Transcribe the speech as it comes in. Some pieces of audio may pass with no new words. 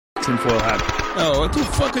Tinfoil hat. Oh, what the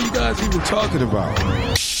fuck are you guys even talking about?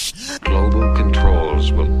 Global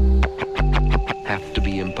controls will have to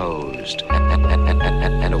be imposed,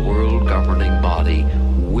 and a world governing body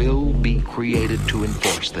will be created to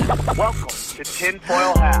enforce them. Welcome to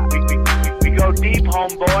Tinfoil Hat. We go deep,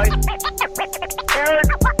 homeboy. Aaron,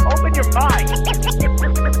 open your mind.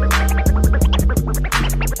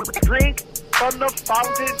 Drink from the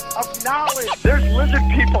fountain of knowledge. There's lizard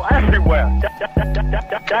people everywhere.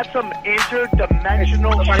 That's some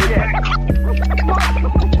interdimensional shit.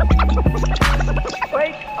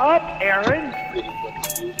 Wake up, Aaron.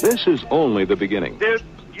 This is only the beginning. Dude,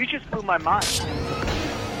 you just blew my mind.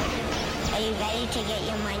 Are you ready to get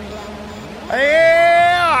your mind blown?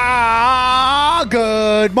 Yeah,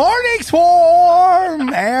 good morning,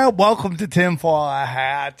 Swarm, and welcome to Tinfoil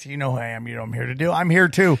Hat. You know who I am. You know what I'm here to do. I'm here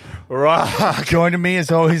to rock. Joining me,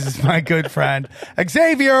 as always, is my good friend,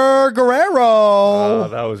 Xavier Guerrero. Oh,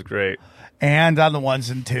 that was great. And on the ones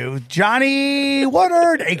and twos, Johnny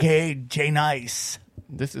Woodard, a.k.a. Jay Nice.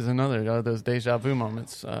 This is another of those deja vu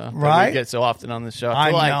moments that Right? we get so often on the show. I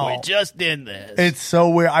feel like know. we just did this. It's so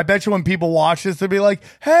weird. I bet you when people watch this, they'll be like,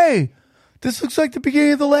 hey, this looks like the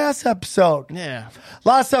beginning of the last episode. Yeah. A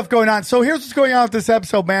lot of stuff going on. So here's what's going on with this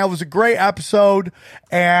episode, man. It was a great episode,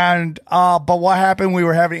 and but what happened? We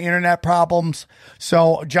were having internet problems,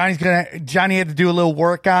 so Johnny had to do a little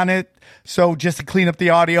work on it. So just to clean up the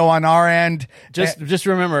audio on our end, Just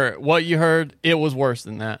remember, what you heard, it was worse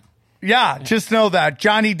than that. yeah, just know that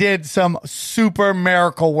Johnny did some super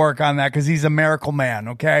miracle work on that because he's a miracle man,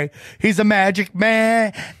 okay? He's a magic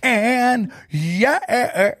man, and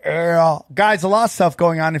yeah. Guys, a lot of stuff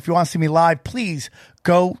going on. If you want to see me live, please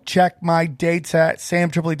go check my dates at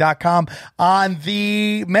samtripoli.com. On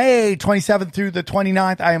the May 27th through the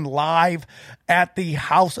 29th, I am live at the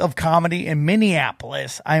House of Comedy in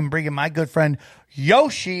Minneapolis. I am bringing my good friend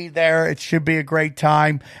Yoshi there. It should be a great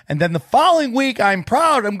time. And then the following week, I'm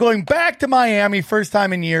going back to Miami, first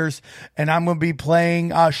time in years, and I'm going to be playing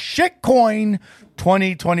Shitcoin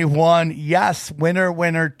 2021. Yes,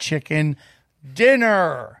 winner, chicken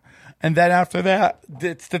dinner. And then after that,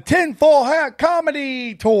 it's the Tinfoil Hat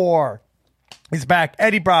Comedy Tour. It's back.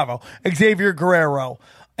 Eddie Bravo, Xavier Guerrero,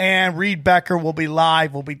 and Reed Becker will be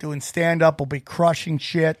live. We'll be doing stand-up. We'll be crushing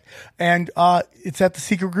shit. And it's at the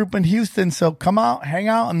Secret Group in Houston. So come out, hang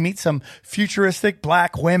out, and meet some futuristic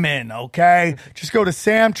black women, okay? Just go to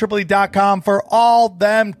samtripoli.com for all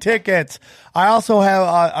them tickets. I also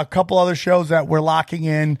have a couple other shows that we're locking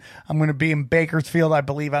in. I'm going to be in Bakersfield, I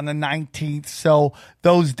believe, on the 19th. So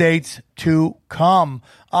those dates to come.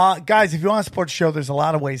 Guys, if you want to support the show, there's a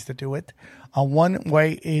lot of ways to do it. One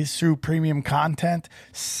way is through premium content.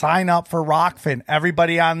 Sign up for Rockfin.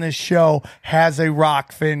 Everybody on this show has a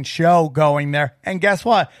Rockfin show going there. And guess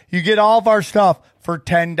what? You get all of our stuff for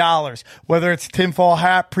 $10. Whether it's Tinfoil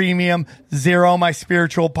Hat Premium, Zero, my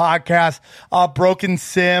spiritual podcast, Broken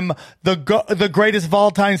Sim, the greatest of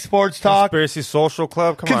all time sports talk. Conspiracy Social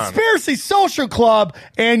Club? Come on. Conspiracy Social Club.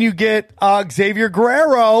 And you get Xavier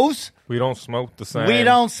Guerrero's We don't smoke the same. We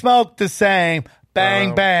Don't Smoke the Same.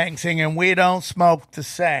 Bang, bang, singing We Don't Smoke the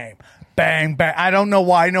Same. Bang, bang. I don't know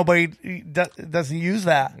why nobody doesn't use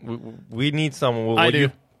that. We need someone. I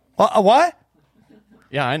do. What?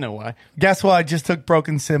 Yeah, I know why. Guess what? I just took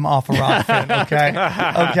Broken Sim off of Rockfin, okay?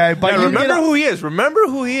 Okay, but Yeah, remember who he is. Remember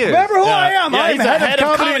who he is. Remember who I am. Yeah, I'm he's the head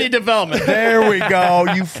of comedy development. There we go.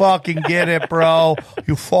 You fucking get it, bro.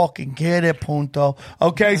 You fucking get it, punto.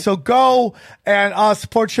 Okay, so go and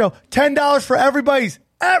support the show. $10 for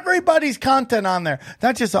everybody's content on there.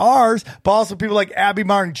 Not just ours, but also people like Abby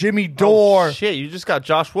Martin, Jimmy Dore. Oh, shit, you just got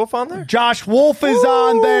Josh Wolf on there? Josh Wolf is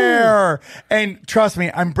on there. And trust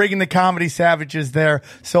me, I'm bringing the Comedy Savages there.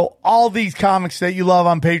 So all these comics that you love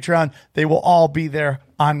on Patreon, they will all be there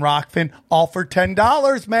on Rockfin, all for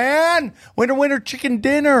 $10, man. Winner, chicken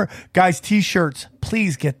dinner. Guys, t-shirts,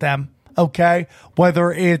 please get them. Okay,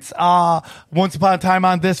 whether it's Once Upon a Time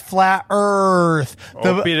on This Flat Earth,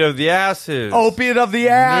 Opiate of the Asses,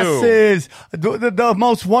 the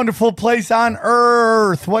most wonderful place on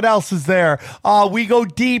earth. What else is there? We Go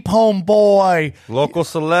Deep, homeboy. Local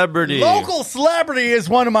Celebrity. Local Celebrity is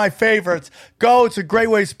one of my favorites. Go, it's a great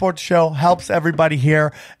way to support the show. Helps everybody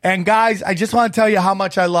here. And guys, I just want to tell you how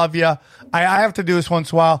much I love you. I have to do this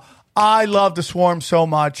once in a while. I love the Swarm so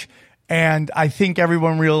much. And I think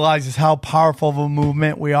everyone realizes how powerful of a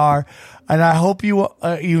movement we are. And I hope you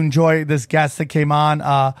enjoy this guest that came on,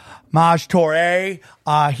 Maj Touré.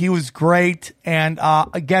 He was great. And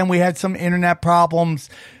again, we had some internet problems.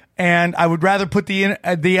 And I would rather put the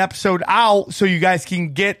episode out so you guys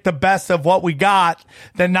can get the best of what we got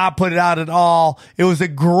than not put it out at all. It was a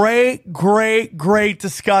great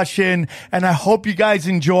discussion, and I hope you guys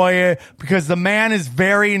enjoy it because the man is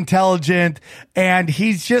very intelligent, and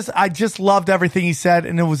I just loved everything he said,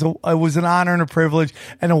 and it was an honor and a privilege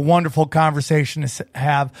and a wonderful conversation to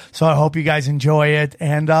have. So I hope you guys enjoy it,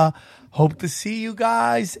 and hope to see you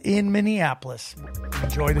guys in Minneapolis.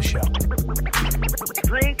 Enjoy the show.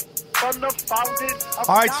 Drink from the fountain of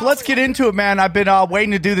All right, so let's get into it, man. I've been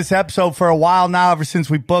waiting to do this episode for a while now, ever since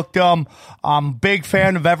we booked him. I'm a big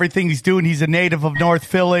fan of everything he's doing. He's a native of North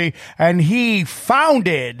Philly, and he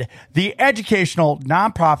founded the educational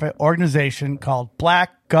nonprofit organization called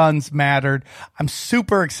Black Guns Mattered. I'm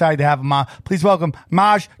super excited to have him on. Please welcome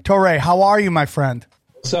Maj Toure. How are you, my friend?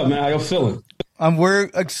 What's up, man? How you feeling? We're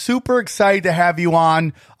super excited to have you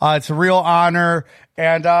on. It's a real honor.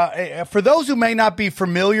 And for those who may not be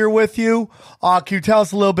familiar with you, can you tell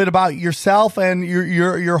us a little bit about yourself and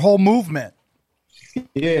your whole movement?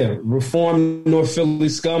 Yeah, Reform North Philly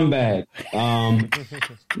Scumbag,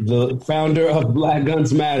 the founder of Black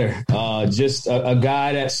Guns Matter, just a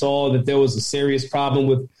guy that saw that there was a serious problem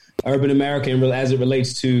with urban America as it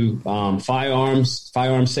relates to firearm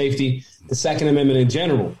safety, the Second Amendment in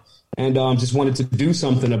general. And just wanted to do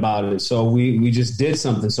something about it. So we just did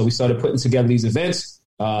something. So we started putting together these events.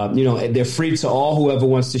 They're free to all. Whoever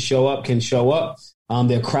wants to show up can show up.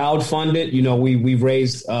 They're crowdfunded. We've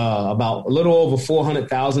raised about a little over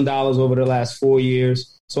 $400,000 over the last 4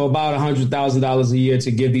 years. So about $100,000 a year to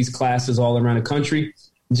give these classes all around the country.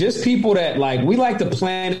 Just people that we like the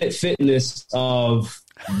Planet Fitness of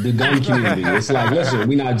the gun community. It's like, listen,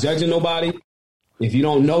 we're not judging nobody. If you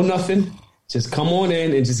don't know nothing, just come on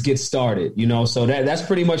in and just get started, So that's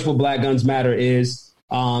pretty much what Black Guns Matter is.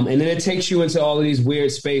 And then it takes you into all of these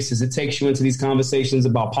weird spaces. It takes you into these conversations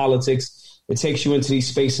about politics. It takes you into these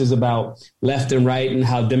spaces about left and right and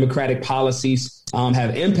how democratic policies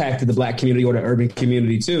have impacted the Black community or the urban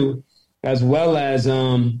community too, as well as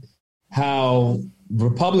how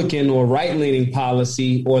Republican or right-leaning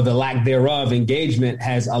policy or the lack thereof engagement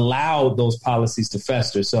has allowed those policies to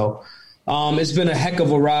fester. So it's been a heck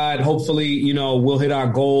of a ride. Hopefully, we'll hit our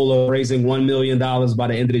goal of raising $1 million by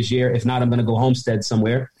the end of this year. If not, I'm going to go homestead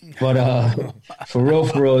somewhere. But for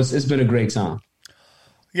real, it's been a great time.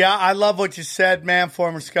 Yeah, I love what you said, man,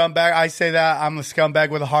 former scumbag. I say that. I'm a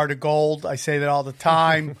scumbag with a heart of gold. I say that all the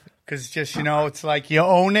time because just, it's like you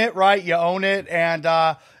own it, right? You own it. And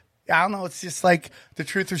I don't know. It's just like the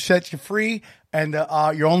truth will set you free. And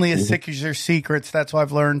you're only as sick as your secrets. That's what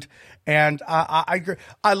I've learned. And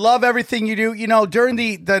I love everything you do. During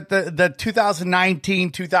the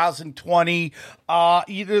 2019, 2020,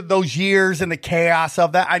 either those years and the chaos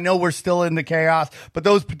of that. I know we're still in the chaos, but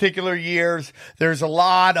those particular years, there's a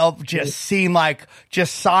lot of just seem like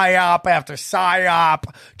just psyop after psyop,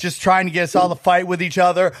 just trying to get us all to fight with each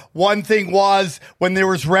other. One thing was when there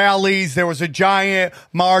was rallies, there was a giant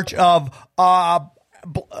march of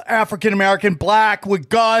African-American black with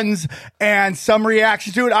guns and some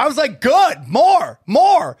reaction to it. I was like, good, more.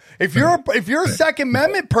 If you're a Second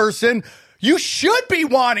Amendment person, you should be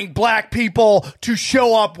wanting black people to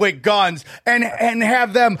show up with guns and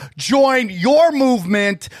have them join your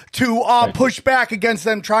movement to push back against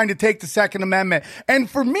them trying to take the Second Amendment. And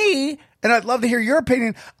for me, and I'd love to hear your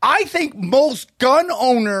opinion, I think most gun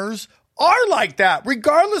owners are like that,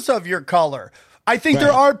 regardless of your color. I think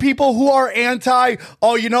there are people who are anti,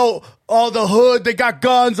 the hood, they got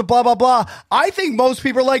guns, blah, blah, blah. I think most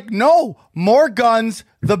people are like, no, more guns,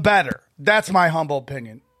 the better. That's my humble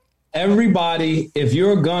opinion. Everybody, if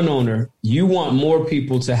you're a gun owner, you want more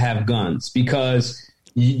people to have guns because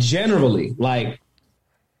generally,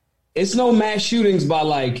 it's no mass shootings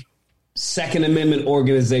by Second Amendment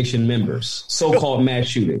organization members, so-called mass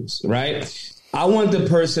shootings, right? I want the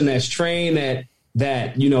person that's trained that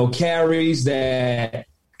carries, that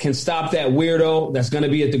can stop that weirdo that's going to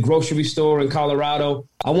be at the grocery store in Colorado.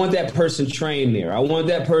 I want that person trained there. I want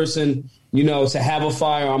that person, to have a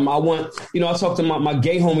firearm. I want, I talk to my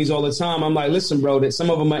gay homies all the time. I'm like, listen, bro, that some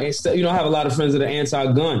of them are, I have a lot of friends that are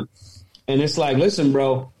anti-gun. And it's like, listen,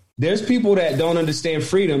 bro, there's people that don't understand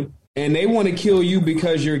freedom and they want to kill you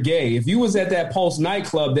because you're gay. If you was at that Pulse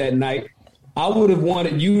nightclub that night, I would have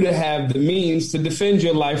wanted you to have the means to defend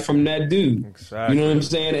your life from that dude. Exactly. You know what I'm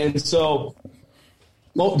saying? And so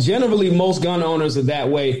generally, most gun owners are that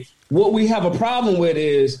way. What we have a problem with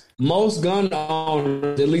is most gun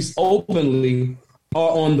owners, at least openly,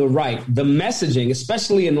 are on the right. The messaging,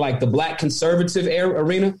 especially in the black conservative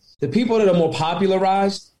arena, the people that are more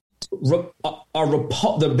popularized,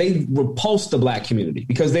 they repulse the black community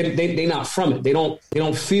because they not from it. They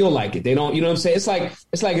don't feel like it. They don't, you know what I'm saying?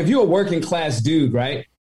 It's like if you're a working class dude, right?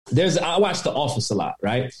 I watch The Office a lot,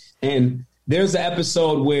 right? And there's an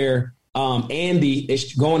episode where Andy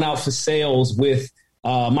is going out for sales with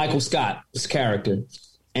Michael Scott's character.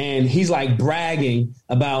 And he's like bragging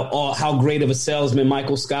about how great of a salesman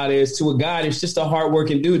Michael Scott is to a guy that's just a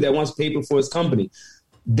hardworking dude that wants paper for his company.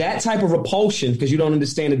 That type of repulsion, because you don't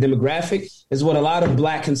understand the demographic, is what a lot of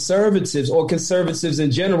black conservatives or conservatives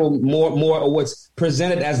in general, more of what's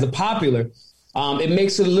presented as the popular. It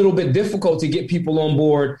makes it a little bit difficult to get people on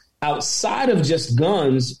board outside of just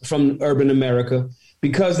guns from urban America,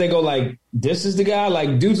 because they go like, this is the guy,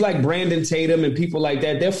 like dudes like Brandon Tatum and people like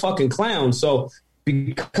that, they're fucking clowns. So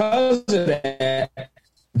because of that,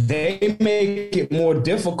 they make it more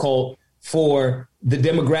difficult for the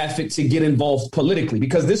demographic to get involved politically,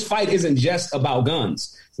 because this fight isn't just about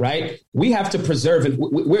guns, right? We have to preserve, and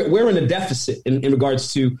we're in a deficit in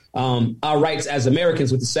regards to our rights as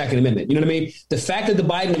Americans with the Second Amendment. You know what I mean? The fact that the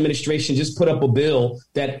Biden administration just put up a bill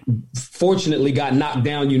that fortunately got knocked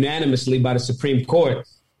down unanimously by the Supreme Court,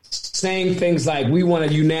 saying things like, we want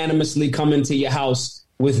to unanimously come into your house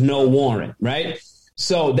with no warrant, right?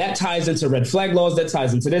 So that ties into red flag laws, that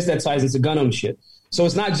ties into this, that ties into gun ownership. So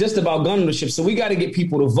it's not just about gun ownership. So we got to get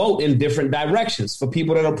people to vote in different directions, for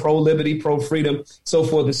people that are pro-liberty, pro-freedom, so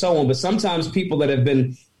forth and so on. But sometimes people that have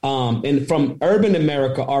been from urban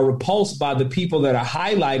America are repulsed by the people that are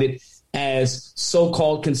highlighted as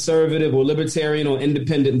so-called conservative or libertarian or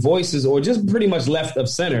independent voices, or just pretty much left of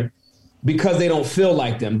center, because they don't feel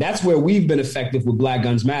like them. That's where we've been effective with Black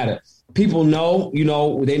Guns Matter. People know,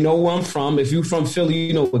 they know where I'm from. If you're from Philly,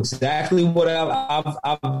 you know exactly what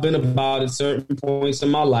I've been about at certain points in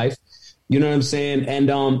my life. You know what I'm saying? And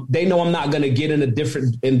they know I'm not going to get in a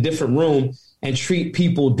different room and treat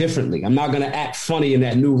people differently. I'm not going to act funny in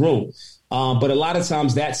that new room. But a lot of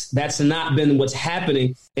times that's not been what's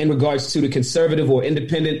happening in regards to the conservative or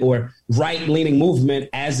independent or right-leaning movement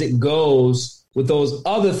as it goes with those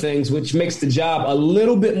other things, which makes the job a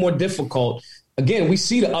little bit more difficult. Again, we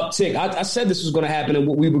see the uptick. I said this was going to happen and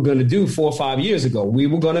what we were going to do 4 or 5 years ago. We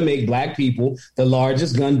were going to make black people the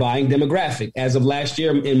largest gun buying demographic. As of last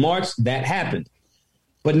year in March, that happened.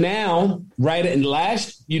 But now, right in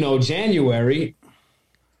last, January,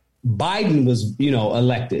 Biden was,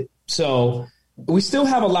 elected. So we still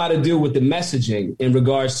have a lot to do with the messaging in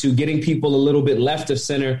regards to getting people a little bit left of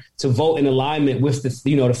center to vote in alignment with the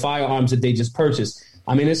firearms that they just purchased.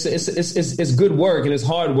 I mean, it's good work and it's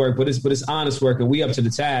hard work, but it's honest work, and we up to the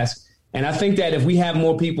task. And I think that if we have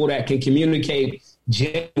more people that can communicate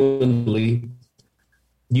genuinely,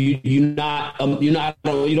 you don't have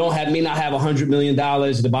 $100 million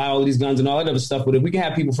to buy all of these guns and all that other stuff. But if we can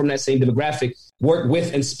have people from that same demographic work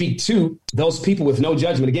with and speak to those people with no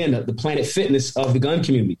judgment, again, the Planet Fitness of the gun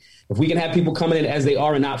community. If we can have people coming in as they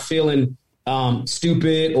are and not feeling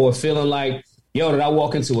stupid or feeling like, did I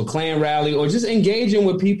walk into a Klan rally, or just engaging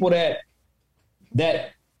with people that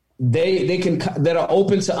are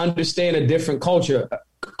open to understand a different culture.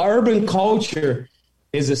 Urban culture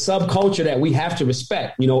is a subculture that we have to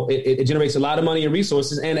respect. It generates a lot of money and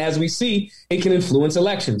resources. And as we see, it can influence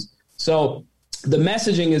elections. So the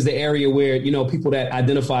messaging is the area where, people that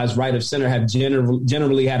identify as right of center have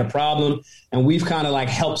generally had a problem. And we've kind of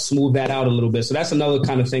helped smooth that out a little bit. So that's another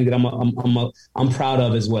kind of thing that I'm proud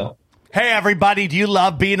of as well. Hey, everybody, do you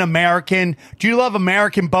love being American? Do you love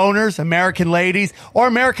American boners, American ladies, or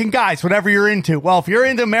American guys, whatever you're into? Well, if you're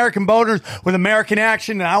into American boners with American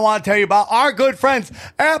action, then I want to tell you about our good friends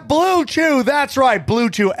at Blue Chew. That's right, Blue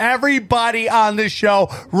Chew. Everybody on this show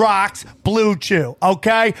rocks Blue Chew,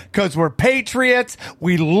 okay? Because we're patriots,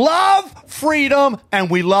 we love freedom, and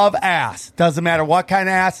we love ass. Doesn't matter what kind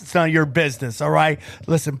of ass, it's none of your business, all right?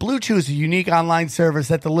 Listen, Blue Chew is a unique online service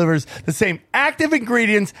that delivers the same active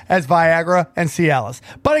ingredients as Viagra and Cialis.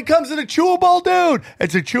 But it comes in a chewable, dude.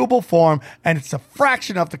 It's a chewable form, and it's a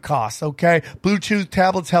fraction of the cost, okay? Blue Chew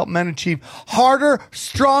tablets help men achieve harder,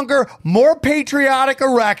 stronger, more patriotic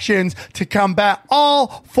erections to combat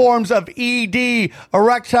all forms of ED,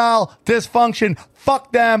 erectile dysfunction.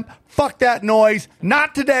 Fuck them. Fuck that noise.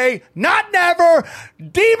 Not today. Not never.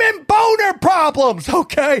 Demon boner problems.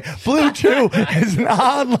 Okay. Blue Chew is an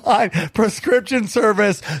online prescription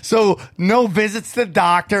service. So no visits to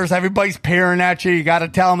doctors. Everybody's peering at you. You got to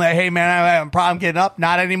tell them that, hey man, I have a problem getting up.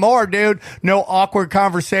 Not anymore, dude. No awkward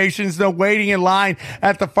conversations. No waiting in line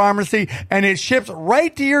at the pharmacy. And it ships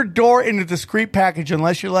right to your door in a discreet package.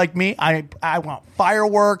 Unless you're like me, I want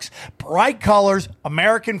fireworks, bright colors,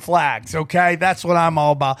 American flags. Okay. That's what I'm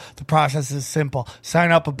all about. The process is simple.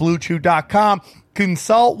 Sign up at BlueChew.com.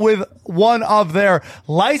 consult with one of their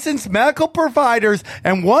licensed medical providers,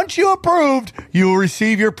 and once you approved, you will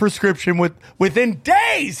receive your prescription within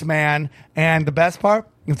days, man. And the best part,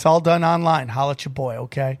 it's all done online. Holla at your boy,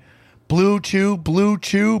 okay? Blue Chew, Blue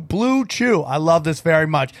Chew, Blue Chew. I love this very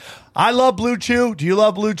much. I love Blue Chew. Do you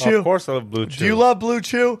love Blue Chew? Of course I love Blue Chew. Do you love Blue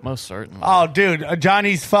Chew? Most certainly. Oh, dude,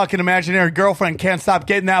 Johnny's fucking imaginary girlfriend can't stop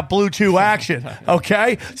getting that Blue Chew action,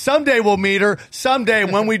 okay? Someday we'll meet her. Someday,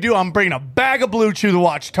 when we do, I'm bringing a bag of Blue Chew to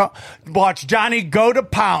watch Johnny go to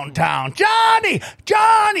Pound Town. Johnny!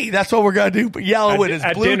 That's what we're going to do, yell with his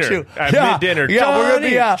Blue dinner. Chew. At mid-dinner.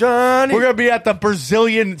 Yeah, Johnny! We're going to be at the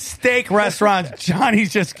Brazilian steak restaurant.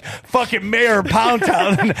 Johnny's just fucking mayor of Pound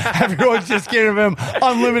Town, and everyone's just giving him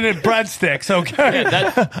unlimited breadsticks, okay?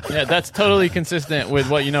 That's totally consistent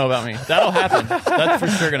with what you know about me. That'll happen. That's for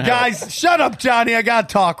sure going to happen. Guys, shut up, Johnny. I got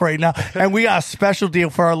to talk right now. And we got a special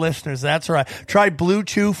deal for our listeners. That's right. Try Blue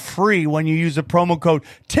Chew free when you use the promo code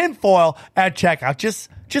TINFOIL at checkout. Just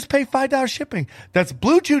pay $5 shipping. That's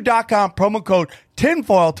BlueChew.com, promo code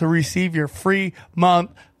TINFOIL to receive your free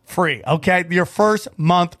month free, okay? Your first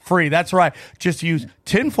month free. That's right. Just use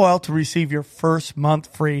TINFOIL to receive your first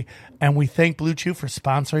month free. And we thank Blue Chew for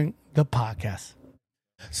sponsoring the podcast.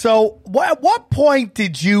 So at what point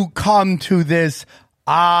did you come to this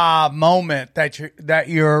moment that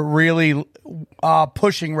you're really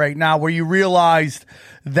pushing right now, where you realized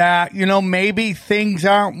that, maybe things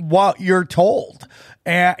aren't what you're told?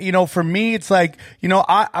 And, for me, it's like,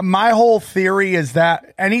 my whole theory is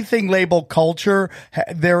that anything labeled culture,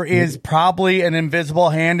 there is probably an invisible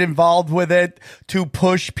hand involved with it to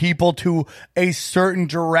push people to a certain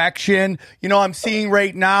direction. I'm seeing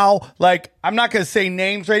right now, like, I'm not going to say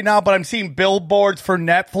names right now, but I'm seeing billboards for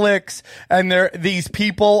Netflix, and these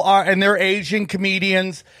people and they're Asian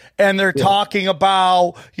comedians, and they're talking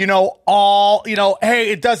about,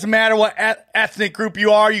 hey, it doesn't matter what ethnic group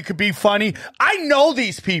you are, you could be funny. I know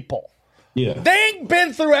these people. Yeah. They ain't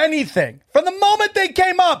been through anything. From the moment they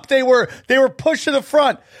came up, they were pushed to the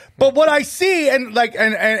front. But what I see, and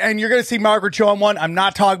you're going to see Margaret Cho on one. I'm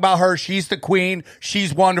not talking about her. She's the queen.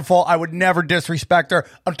 She's wonderful. I would never disrespect her.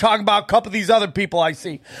 I'm talking about a couple of these other people I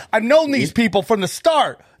see. I've known these people from the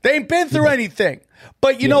start. They ain't been through anything.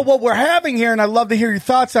 But you know what we're having here, and I'd love to hear your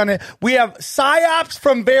thoughts on it. We have psyops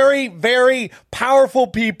from very, very powerful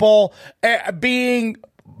people being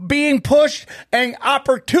pushed, and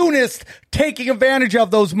opportunists taking advantage of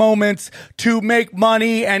those moments to make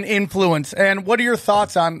money and influence. And what are your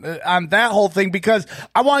thoughts on that whole thing? Because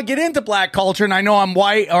I want to get into black culture, and I know I'm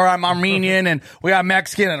white, or I'm Armenian, and we got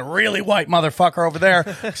Mexican and a really white motherfucker over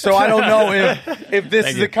there. So I don't know if this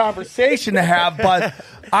is a conversation to have, but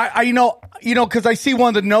because I see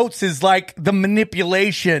one of the notes is like the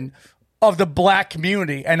manipulation of the black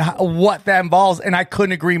community and what that involves, and I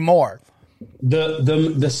couldn't agree more. The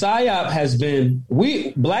PSYOP has been,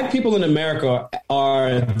 black people in America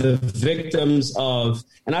are the victims of,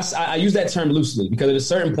 and I use that term loosely because at a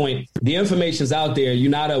certain point the information's out there. You're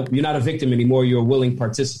not a victim anymore. You're a willing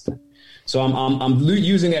participant. So I'm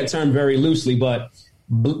using that term very loosely, but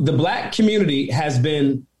the black community has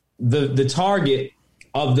been the target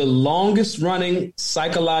of the longest running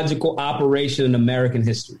psychological operation in American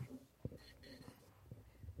history.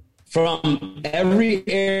 From every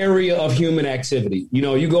area of human activity.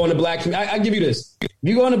 You go in the black community, I give you this. If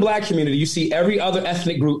you go in the black community, you see every other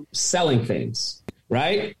ethnic group selling things,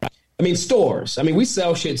 right? I mean, stores. I mean, we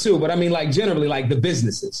sell shit too, but I mean, like, generally, like the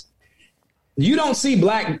businesses. You don't see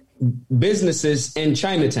black businesses in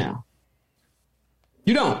Chinatown.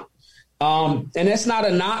 You don't. And that's not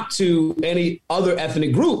a knock to any other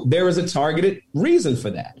ethnic group. There is a targeted reason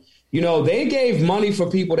for that. They gave money for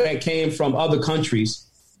people that came from other countries.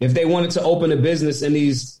 If they wanted to open a business in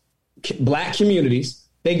these black communities,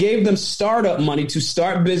 they gave them startup money to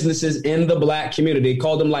start businesses in the black community. They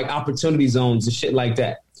called them like opportunity zones and shit like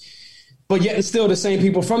that. But yet and still the same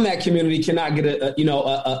people from that community cannot get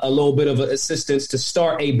a little bit of assistance to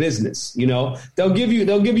start a business. They'll give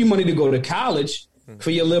you money to go to college for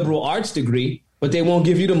your liberal arts degree, but they won't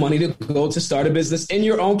give you the money to go to start a business in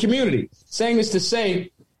your own community. Saying this to say,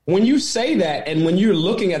 when you say that, and when you're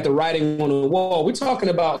looking at the writing on the wall, we're talking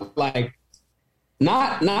about like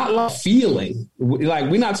not like feeling. Like,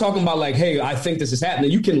 we're not talking about like, hey, I think this is happening.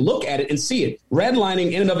 You can look at it and see it.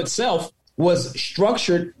 Redlining in and of itself was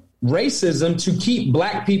structured racism to keep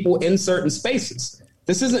black people in certain spaces.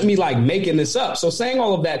 This isn't me like making this up. So saying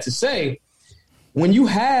all of that to say, when you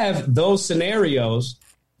have those scenarios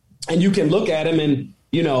and you can look at them and,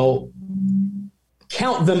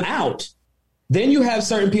 count them out, then you have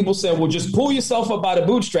certain people say, well, just pull yourself up by the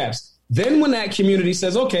bootstraps. Then when that community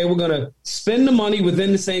says, okay, we're going to spend the money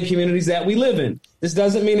within the same communities that we live in. This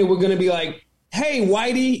doesn't mean that we're going to be like, hey,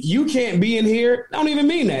 Whitey, you can't be in here. I don't even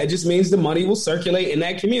mean that. It just means the money will circulate in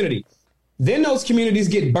that community. Then those communities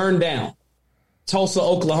get burned down. Tulsa,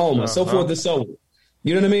 Oklahoma, so forth and so on.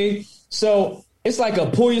 You know what I mean? So it's like a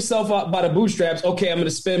pull yourself up by the bootstraps. Okay, I'm going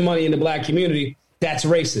to spend money in the black community. That's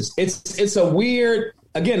racist. It's a weird,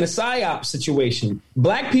 again, the PSYOP situation.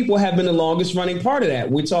 Black people have been the longest running part of that.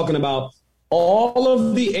 We're talking about all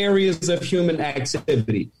of the areas of human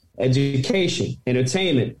activity: education,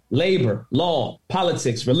 entertainment, labor, law,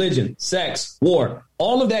 politics, religion, sex, war,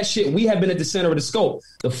 all of that shit. We have been at the center of the scope.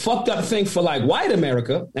 The fucked up thing for like white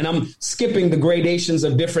America, and I'm skipping the gradations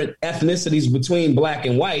of different ethnicities between black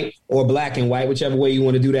and white, or black and white, whichever way you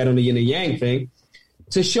want to do that on the yin and yang thing,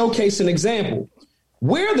 to showcase an example.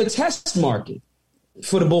 We're the test market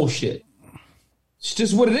for the bullshit. It's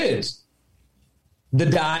just what it is. The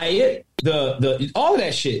diet, the all of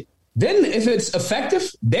that shit. Then if it's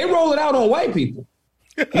effective, they roll it out on white people.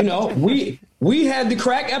 You know, we had the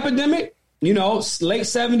crack epidemic, you know, late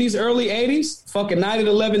 70s, early 80s, fucking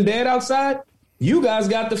 9/11 dead outside. You guys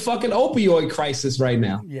got the fucking opioid crisis right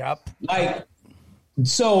now. Yep. Like,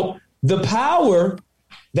 so the power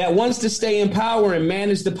that wants to stay in power and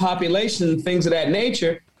manage the population and things of that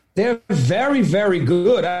nature, they're very, very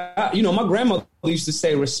good. You know, my grandmother used to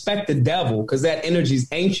say, respect the devil, because that energy is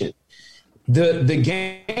ancient. The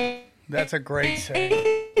game. That's a great saying.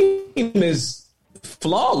 Is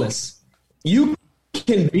flawless. You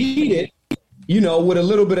can beat it, you know, with a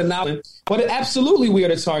little bit of knowledge, but absolutely we are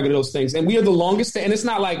the target of those things. And we are the longest. And it's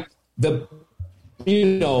not like the, you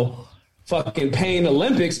know, fucking pain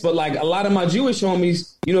Olympics, but like a lot of my Jewish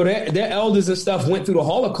homies, you know, their elders and stuff went through the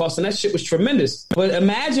Holocaust, and that shit was tremendous. But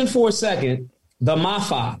imagine for a second the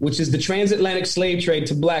MAFA, which is the transatlantic slave trade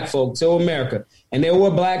to black folk, to America. And there were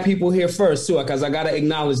black people here first, too, because I got to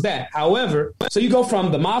acknowledge that. However, so you go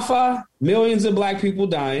from the MAFA, millions of black people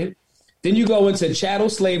dying. Then you go into chattel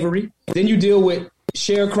slavery. Then you deal with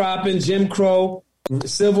sharecropping, Jim Crow,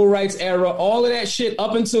 civil rights era, all of that shit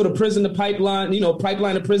up until the prison to pipeline, you know,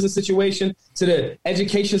 pipeline to prison situation, to the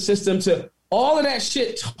education system, to all of that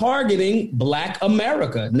shit targeting black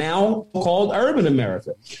America, now called urban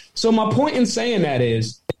America. So my point in saying that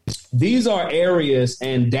is, these are areas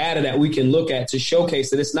and data that we can look at to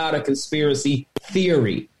showcase that it's not a conspiracy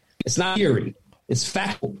theory. It's not theory. It's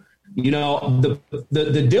factual. You know,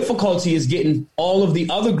 the difficulty is getting all of the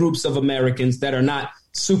other groups of Americans that are not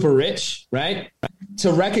super rich, right,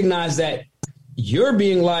 to recognize that you're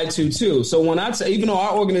being lied to, too. So when I say, even though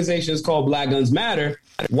our organization is called Black Guns Matter,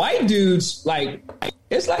 white dudes, like,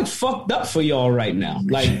 it's like fucked up for y'all right now.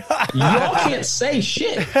 Like, y'all can't say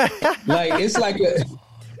shit. Like, it's like a,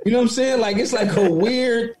 you know what I'm saying? Like, it's like a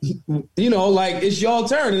weird, you know, like, it's y'all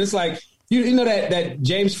turn. And it's like, you know that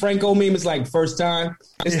James Franco meme is like first time?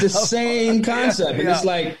 It's the same concept. And it's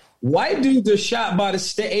like, white dudes are shot by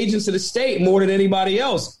the agents of the state more than anybody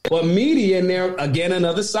else. But media in there, again,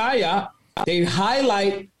 another psyop, they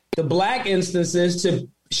highlight the black instances to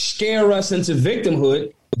scare us into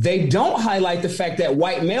victimhood. They don't highlight the fact that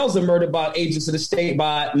white males are murdered by agents of the state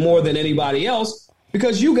by more than anybody else,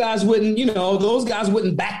 because you guys wouldn't, you know, those guys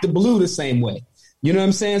wouldn't back the blue the same way. You know what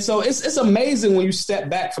I'm saying? So it's amazing when you step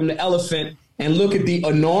back from the elephant and look at the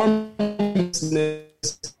enormousness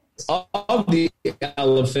of the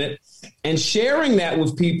elephant, and sharing that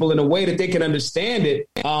with people in a way that they can understand it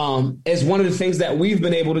is one of the things that we've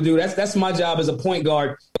been able to do. That's my job as a point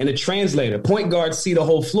guard and a translator. Point guards see the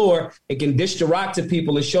whole floor and can dish the rock to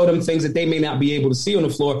people and show them things that they may not be able to see on the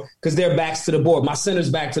floor because their back's to the board. My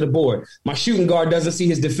center's back to the board. My shooting guard doesn't see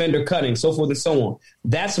his defender cutting, so forth and so on.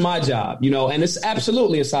 That's my job, you know, and it's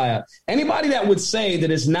absolutely a psyop. Anybody that would say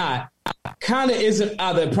that it's not kind of isn't,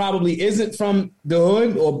 either probably isn't from the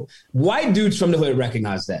hood, or white dudes from the hood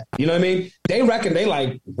recognize that. You know what I mean? They reckon, they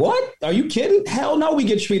like, what? Are you kidding? Hell no, we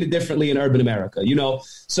get treated differently in urban America, you know?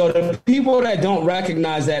 So the people that don't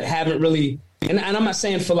recognize that haven't really, and I'm not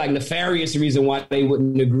saying for like nefarious reason why they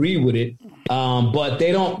wouldn't agree with it, but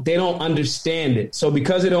they don't understand it. So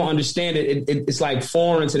because they don't understand it, it's like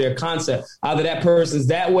foreign to their concept. Either that person's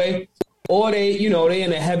that way, or they, you know, they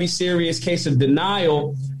in a heavy, serious case of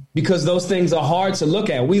denial, because those things are hard to look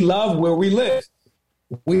at. We love where we live.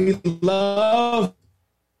 We love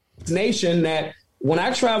this nation that when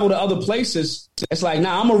I travel to other places, it's like,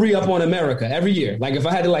 nah, I'm going to re-up on America every year. Like if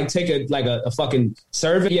I had to like take a fucking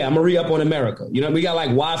survey, yeah, I'm going to re-up on America. You know, we got like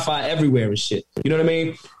Wi-Fi everywhere and shit. You know what I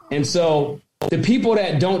mean? And so the people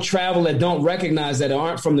that don't travel, that don't recognize that,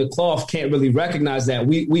 aren't from the cloth, can't really recognize that.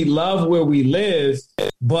 We love where we live,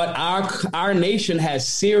 but our nation has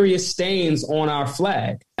serious stains on our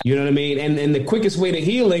flag. You know what I mean? And the quickest way to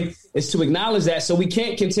healing is to acknowledge that, so we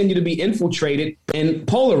can't continue to be infiltrated and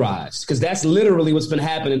polarized, because that's literally what's been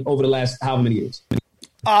happening over the last however many years.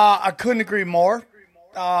 I couldn't agree more.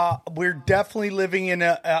 We're definitely living in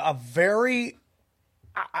a very...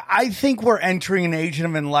 I think we're entering an age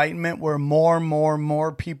of enlightenment where more and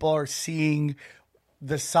more people are seeing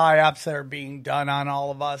the psyops that are being done on all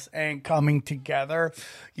of us and coming together.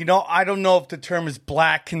 You know, I don't know if the term is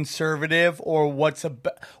black conservative or what's a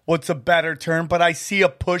better term, but I see a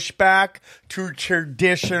pushback to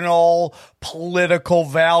traditional political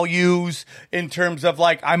values in terms of,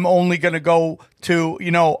 like, I'm only going to go to,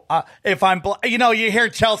 if I'm, you hear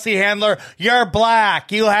Chelsea Handler, you're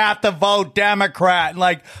black, you have to vote Democrat. And,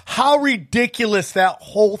 like, how ridiculous that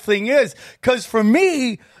whole thing is. Because for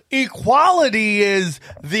me, equality is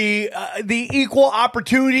the equal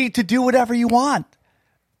opportunity to do whatever you want.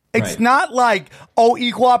 It's not like,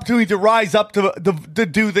 equal opportunity to rise up to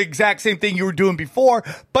do the exact same thing you were doing before,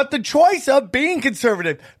 but the choice of being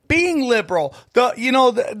conservative, being liberal,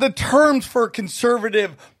 the terms for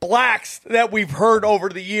conservative blacks that we've heard over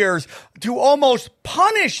the years, to almost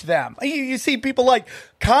punish them. You see people like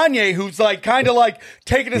Kanye, who's like kind of like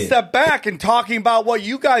taking a step back and talking about what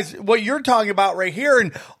you're talking about right here,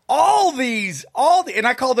 and and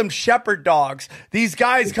I call them shepherd dogs. These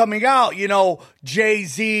guys coming out,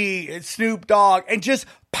 Jay-Z, Snoop Dogg, and just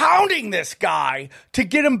pounding this guy to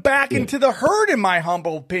get him back into the herd, in my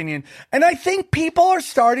humble opinion. And I think people are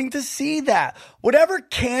starting to see that. Whatever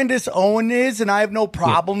Candace Owen is, and I have no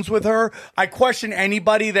problems with her, I question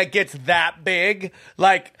anybody that gets that big,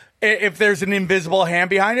 like, if there's an invisible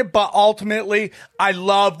hand behind it. But ultimately, I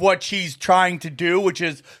love what she's trying to do, which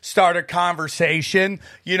is start a conversation,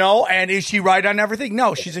 and is she right on everything?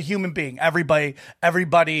 No, she's a human being. Everybody,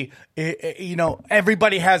 everybody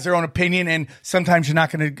has their own opinion, and sometimes you're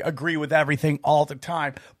not going to agree with everything all the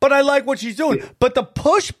time. But I like what she's doing. But the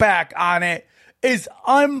pushback on it is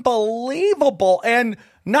unbelievable, and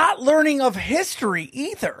not learning of history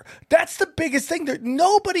either. That's the biggest thing.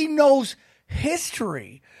 Nobody knows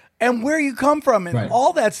history and where you come from and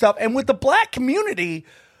all that stuff. And with the black community,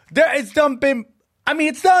 it's done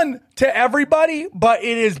to everybody, but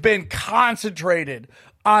it has been concentrated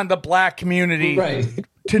on the black community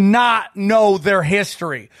to not know their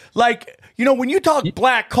history. Like, when you talk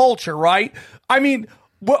black culture, right? I'm going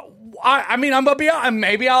to be honest,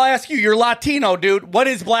 maybe I'll ask you, you're Latino, dude. What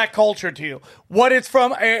is black culture to you? What is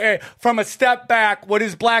from a step back, what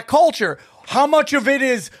is black culture? How much of it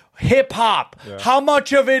is hip hop? Yeah. How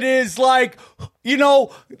much of it is twerking,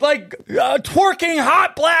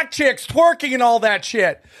 hot black chicks twerking and all that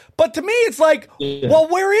shit? But to me, it's like, well,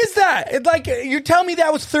 where is that? It's like, you tell me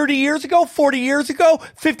that was 30 years ago, 40 years ago,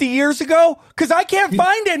 50 years ago? Because I can't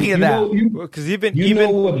find any of that. Because you know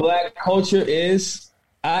what black culture is?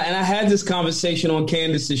 And I had this conversation on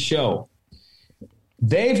Candace's show.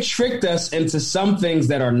 They've tricked us into some things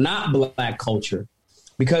that are not black culture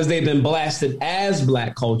because they've been blasted as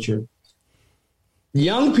black culture.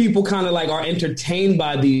 Young people kind of are entertained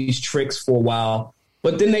by these tricks for a while,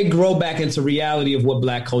 but then they grow back into reality of what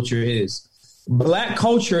black culture is. Black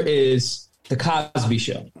culture is the Cosby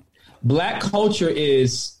Show. Black culture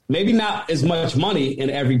is maybe not as much money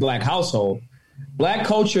in every black household. Black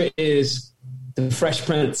culture is the Fresh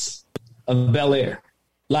Prince of Bel-Air.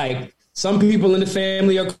 Like, some people in the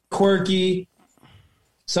family are quirky.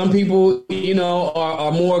 Some people,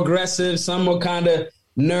 are more aggressive. Some are kind of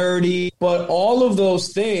nerdy. But all of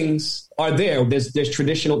those things are there. There's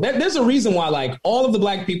traditional. There's a reason why, all of the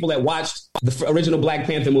black people that watched the original Black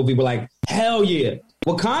Panther movie were like, hell yeah.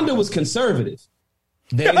 Wakanda was conservative.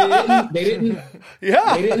 They didn't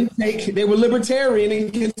take, they were libertarian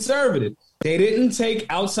and conservative. They didn't take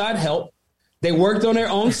outside help. They worked on their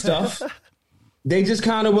own stuff. They just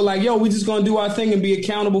kind of were like, yo, we're just going to do our thing and be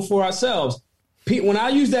accountable for ourselves. When I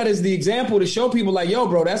use that as the example to show people like, yo,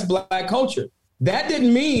 bro, that's black culture. That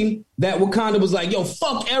didn't mean that Wakanda was like, yo,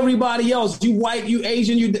 fuck everybody else. You white, you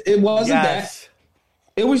Asian, it wasn't that.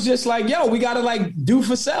 It was just like, yo, we got to do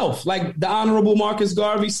for self. Like the Honorable Marcus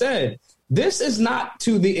Garvey said, this is not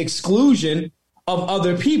to the exclusion of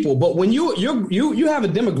other people. But when you have a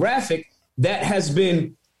demographic that has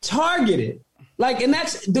been targeted, and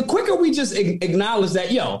that's the quicker we just acknowledge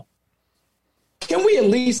that, yo, can we at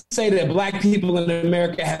least say that black people in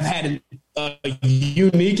America have had a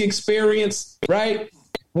unique experience, right?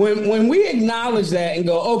 When we acknowledge that and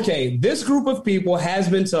go, okay, this group of people has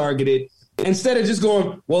been targeted. Instead of just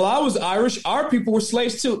going, well, I was Irish, our people were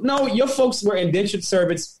slaves too. No, your folks were indentured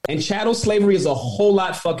servants, and chattel slavery is a whole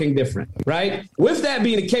lot fucking different, right? With that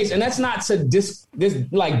being the case, and that's not to diss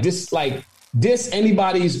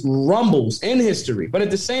anybody's rumbles in history, but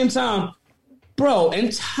at the same time, bro,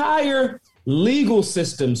 entire legal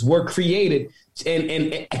systems were created and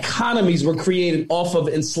economies were created off of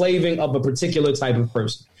enslaving of a particular type of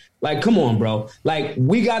person. Like, come on, bro. Like,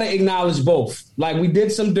 we got to acknowledge both. Like, we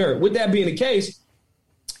did some dirt. With that being the case,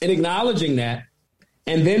 and acknowledging that,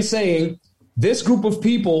 and then saying this group of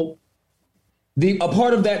people, a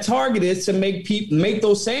part of that target is to make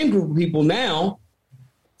those same group of people now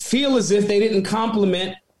feel as if they didn't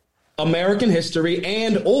compliment American history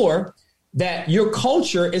and or that your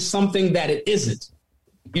culture is something that it isn't.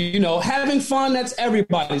 You know, having fun, that's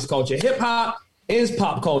everybody's culture. Hip hop is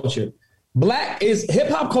pop culture. Hip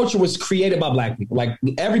hop culture was created by black people. Like,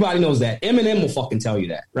 everybody knows that. Eminem will fucking tell you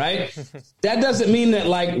that, right? That doesn't mean that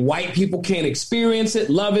like white people can't experience it,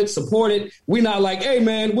 love it, support it. We're not like, hey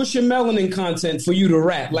man, what's your melanin content for you to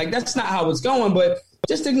rap? Like, that's not how it's going, but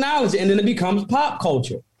just acknowledge it. And then it becomes pop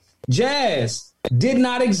culture. Jazz did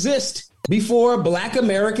not exist before black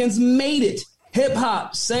Americans made it. Hip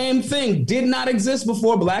hop, same thing, did not exist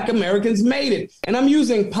before black Americans made it. And I'm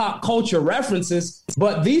using pop culture references,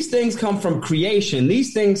 but these things come from creation.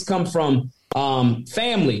 These things come from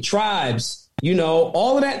family, tribes, you know,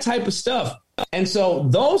 all of that type of stuff. And so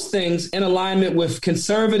those things in alignment with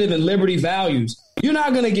conservative and liberty values, you're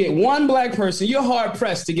not going to get one black person. You're hard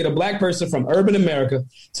pressed to get a black person from urban America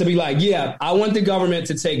to be like, yeah, I want the government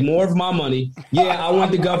to take more of my money. Yeah, I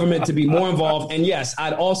want the government to be more involved. And yes,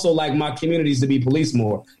 I'd also like my communities to be policed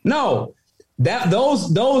more. No,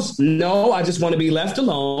 no, I just want to be left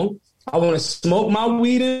alone. I want to smoke my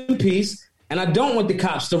weed in peace. And I don't want the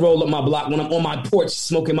cops to roll up my block when I'm on my porch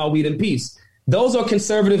smoking my weed in peace. Those are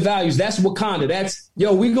conservative values. That's Wakanda. That's,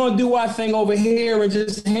 yo, we're going to do our thing over here and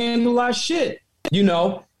just handle our shit, you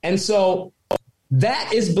know? And so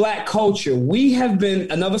that is black culture. We have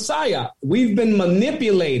been, another psyop, we've been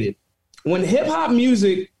manipulated. When hip hop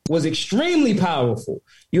music was extremely powerful,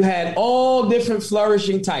 you had all different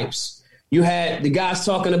flourishing types. You had the guys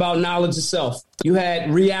talking about knowledge of self. You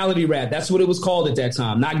had reality rap. That's what it was called at that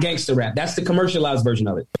time, not gangster rap. That's the commercialized version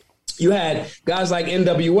of it. You had guys like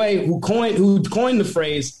NWA who coined the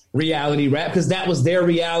phrase reality rap because that was their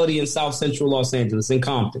reality in South Central Los Angeles, in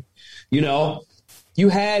Compton. You know, you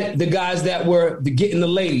had the guys that were getting the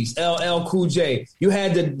ladies, LL Cool J. You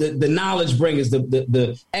had the knowledge bringers,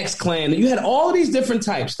 the X-Clan. You had all of these different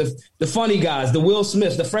types, the funny guys, the Will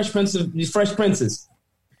Smiths, the Fresh Princes.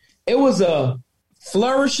 It was a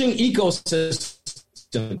flourishing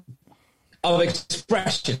ecosystem of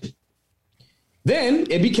expression. Then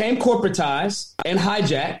it became corporatized and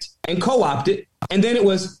hijacked and co-opted. And then it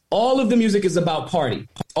was all of the music is about party.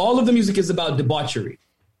 All of the music is about debauchery.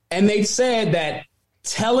 And they said that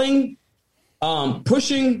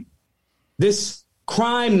pushing this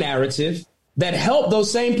crime narrative that helped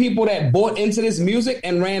those same people that bought into this music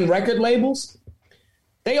and ran record labels,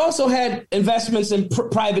 they also had investments in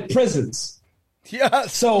private prisons. Yeah.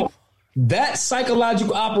 So that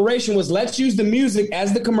psychological operation was, let's use the music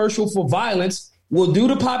as the commercial for violence. We'll do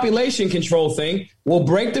the population control thing. We'll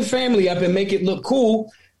break the family up and make it look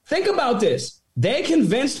cool. Think about this. They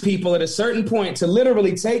convinced people at a certain point to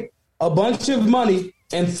literally take a bunch of money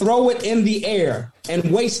and throw it in the air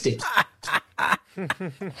and waste it.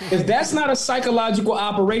 If that's not a psychological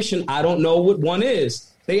operation, I don't know what one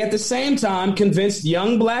is. They at the same time convinced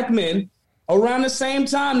young black men around the same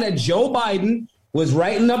time that Joe Biden was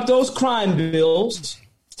writing up those crime bills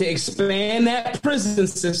to expand that prison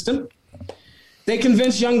system. They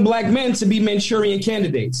convinced young black men to be Manchurian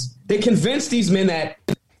candidates. They convinced these men that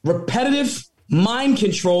repetitive mind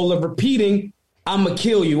control of repeating, I'm going to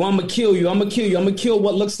kill you, I'm going to kill you, I'm going to kill you, I'm going to kill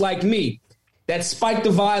what looks like me, that spiked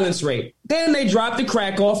the violence rate. Then they dropped the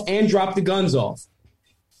crack off and dropped the guns off.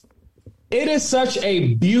 It is such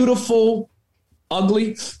a beautiful,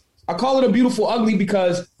 ugly. I call it a beautiful ugly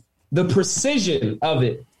because the precision of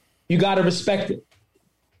it, you got to respect it.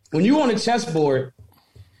 When you're on a chessboard,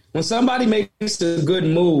 when somebody makes a good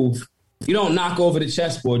move, you don't knock over the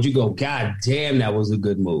chessboard. You go, God damn, that was a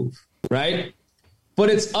good move, right? But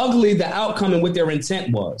it's ugly, the outcome and what their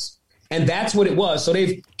intent was. And that's what it was. So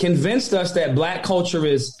they've convinced us that black culture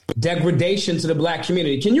is degradation to the black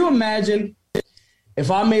community. Can you imagine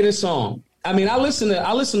if I made a song? I mean, I listen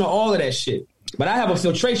to all of that shit, but I have a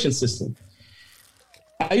filtration system.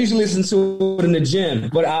 I usually listen to it in the gym,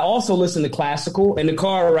 but I also listen to classical. In the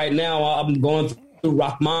car right now, I'm going through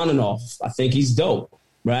Rachmaninoff. I think he's dope,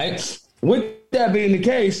 right? With that being the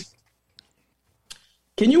case,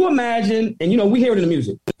 Can you imagine? And we hear it in the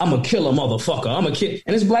music. I'm a killer motherfucker. I'm a kid.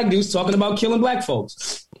 And it's black dudes talking about killing black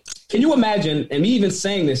folks. Can you imagine? And me even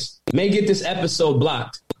saying this may get this episode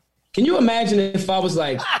blocked. Can you imagine if I was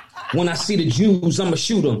like, when I see the Jews, I'm gonna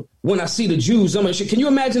shoot them. When I see the Jews, I'm gonna shoot. Can you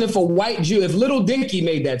imagine if a white Jew, if Little Dicky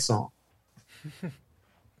made that song?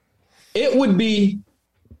 It would be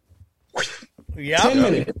 10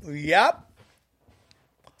 minutes. Yep.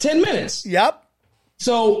 10 minutes. Yep.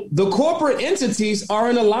 So the corporate entities are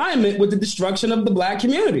in alignment with the destruction of the black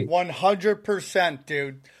community. 100%,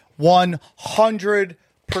 dude.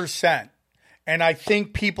 100%. And I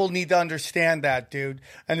think people need to understand that, dude.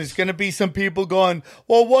 And there's going to be some people going,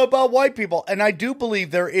 well, what about white people? And I do believe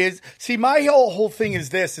there is. See, my whole thing is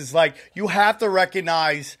this, is like, you have to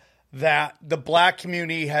recognize that the black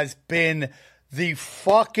community has been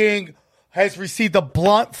has received the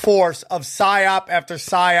blunt force of PSYOP after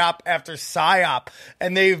PSYOP after PSYOP.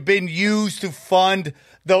 And they've been used to fund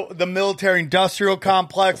the military industrial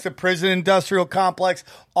complex, the prison industrial complex,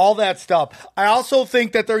 all that stuff. I also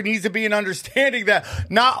think that there needs to be an understanding that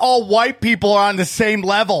not all white people are on the same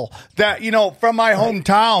level. That, from my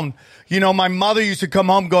hometown, my mother used to come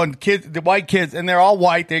home going, the white kids, and they're all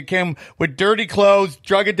white. They came with dirty clothes,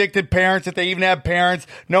 drug addicted parents, if they even have parents,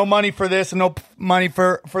 no money for this and no money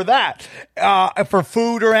for that, for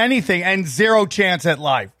food or anything, and zero chance at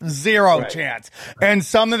life, zero chance. And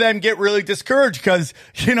some of them get really discouraged because,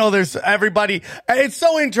 there's everybody. It's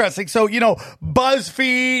so interesting. So,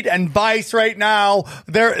 BuzzFeed and Vice right now,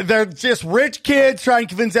 they're just rich kids trying to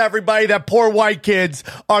convince everybody that poor white kids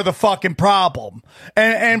are the fucking problem.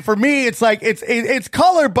 And for me, it's like, it's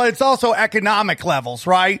color, but it's also economic levels,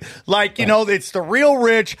 right? Like, it's the real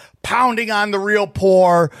rich pounding on the real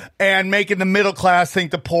poor and making the middle class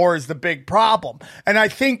think the poor is the big problem. And I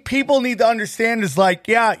think people need to understand is like,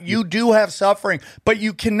 yeah, you do have suffering, but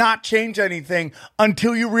you cannot change anything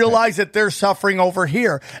until you realize that there's suffering over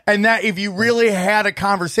here. And that if you really had a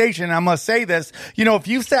conversation, I must say this, if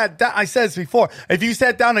you sat down, I said this before, if you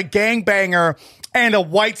sat down a gangbanger and a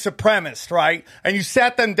white supremacist, right? And you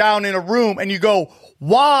sat them down in a room and you go,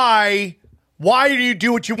 why do you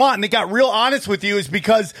do what you want? And they got real honest with you is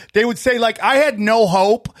because they would say like, I had no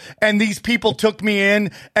hope and these people took me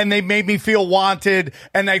in and they made me feel wanted.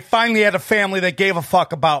 And I finally had a family that gave a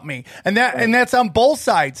fuck about me. And that's on both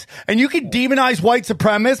sides. And you can demonize white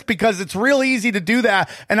supremacists because it's real easy to do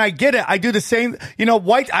that. And I get it. I do the same,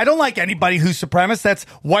 I don't like anybody who's supremacist. That's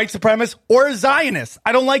white supremacist or a Zionist.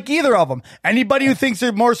 I don't like either of them. Anybody who thinks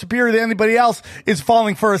they're more superior than anybody else is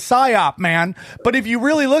falling for a PSYOP, man. But if you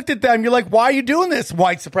really looked at them, you're like, why are you doing this,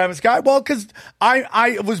 white supremacist guy? Well, because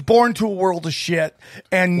I was born to a world of shit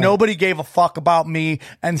and nobody gave a fuck about me,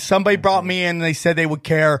 and somebody brought me in and they said they would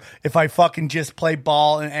care if I fucking just play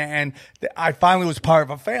ball, and I finally was part of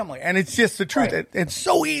a family. And it's just the truth. It's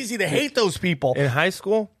so easy to hate those people. In high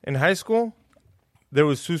school, there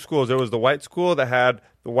was two schools. There was the white school that had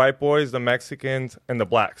the white boys, the Mexicans, and the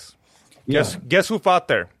blacks. Guess who fought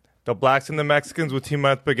there? The blacks and the Mexicans would team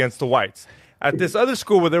up against the whites. At this other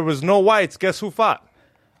school where there was no whites, guess who fought?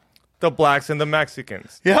 The blacks and the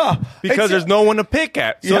Mexicans. Yeah. Because there's no one to pick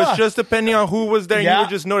at. So it's just depending on who was there. Yeah. You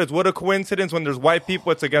would just notice what a coincidence when there's white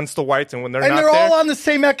people, it's against the whites. And when they're not there. And they're all on the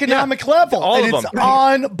same economic level. All and of it's them.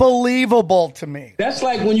 Unbelievable to me. That's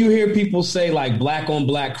like when you hear people say like black on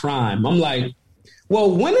black crime. I'm like,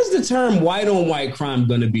 well, when is the term white on white crime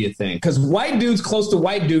going to be a thing? Because white dudes close to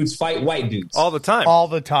white dudes fight white dudes. All the time. All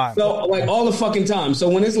the time. So like all the fucking time. So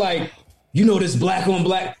when it's like, this black on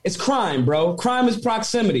black, it's crime, bro. Crime is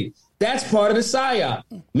proximity. That's part of the PSYOP.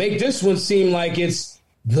 Make this one seem like it's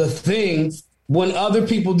the thing when other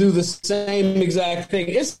people do the same exact thing.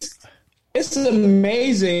 It's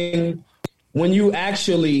amazing when you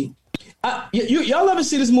actually... y'all ever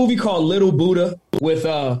see this movie called Little Buddha with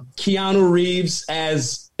Keanu Reeves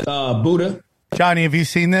as Buddha? Johnny, have you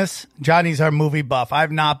seen this? Johnny's our movie buff.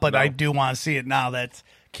 I've not, but I do want to see it now. That's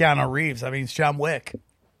Keanu Reeves. I mean, it's John Wick.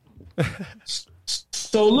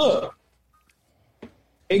 So look,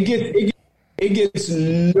 it gets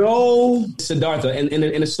no Siddhartha, and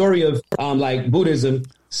in a story of like Buddhism,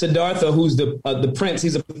 Siddhartha, who's the prince,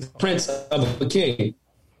 he's a prince of a king.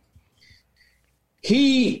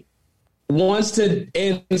 He wants to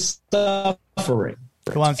end suffering,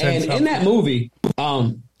 and in that movie,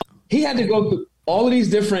 he had to go through all of these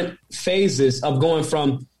different phases of going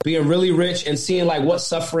from being really rich and seeing like what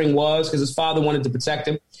suffering was because his father wanted to protect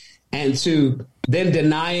him, and to then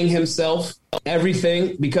denying himself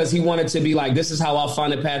everything because he wanted to be like, this is how I'll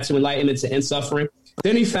find a path to enlightenment to end suffering.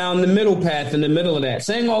 Then he found the middle path in the middle of that.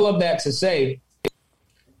 Saying all of that to say,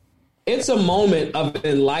 it's a moment of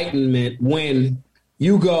enlightenment when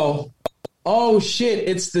you go, oh shit,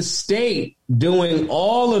 it's the state doing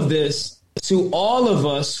all of this to all of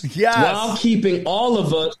us while keeping all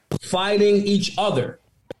of us fighting each other.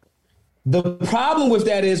 The problem with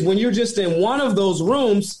that is when you're just in one of those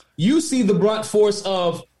rooms, you see the brunt force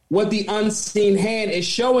of what the unseen hand is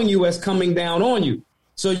showing you as coming down on you.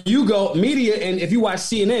 So you go media, and if you watch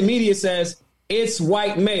CNN, media says it's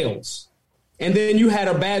white males. And then you had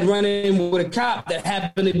a bad run-in with a cop that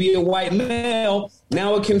happened to be a white male.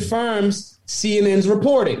 Now it confirms CNN's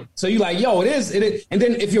reporting. So you're like, yo, it is. And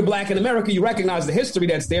then if you're black in America, you recognize the history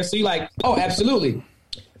that's there. So you're like, oh, absolutely.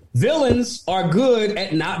 Villains are good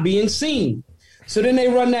at not being seen. So then they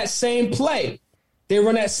run that same play. They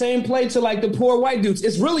run that same play to like the poor white dudes.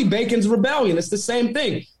 It's really Bacon's Rebellion. It's the same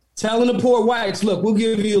thing. Telling the poor whites, look, we'll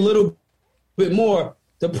give you a little bit more.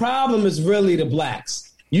 The problem is really the blacks.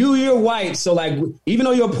 You're white, so like even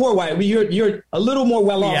though you're a poor white, you're a little more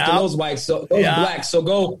well off than those whites, so those blacks. So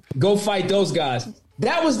go fight those guys.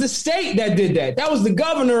 That was the state that did that. That was the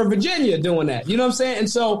governor of Virginia doing that. You know what I'm saying? And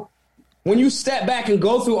so when you step back and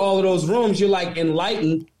go through all of those rooms, you're like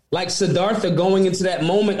enlightened, like Siddhartha going into that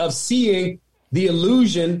moment of seeing the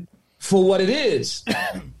illusion for what it is.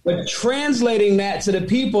 But translating that to the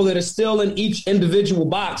people that are still in each individual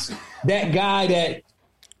box, that guy that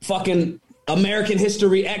fucking American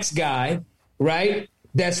History X guy, right?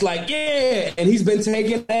 That's like, yeah. And he's been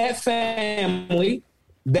taking that family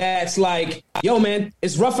that's like, yo, man,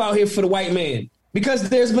 it's rough out here for the white man. Because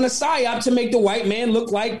there's been a psyop to make the white man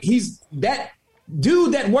look like he's that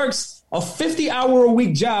dude that works a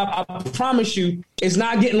 50-hour-a-week job. I promise you, is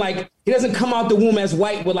not getting like, he doesn't come out the womb as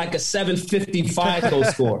white with like a 750 FICO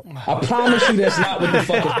score. I promise you that's not what the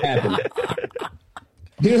fuck is happening.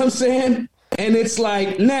 You know what I'm saying? And it's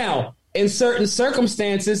like, now, in certain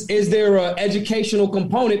circumstances, is there an educational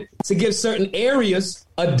component to give certain areas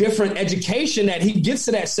a different education that he gets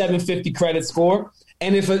to that 750 credit score?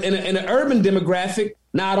 And if in an urban demographic,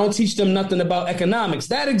 I don't teach them nothing about economics.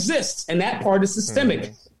 That exists, and that part is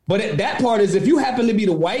systemic. But that part is if you happen to be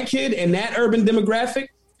the white kid in that urban demographic,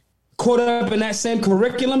 caught up in that same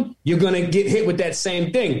curriculum, you're going to get hit with that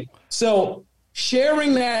same thing. So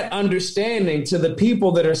sharing that understanding to the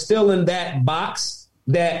people that are still in that box,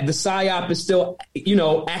 that the PSYOP is still,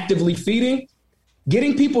 actively feeding,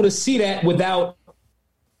 getting people to see that without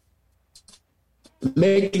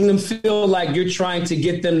making them feel like you're trying to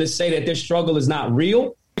get them to say that their struggle is not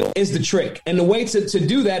real is the trick. And the way to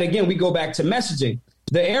do that, again, we go back to messaging.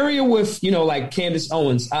 The area with, like Candace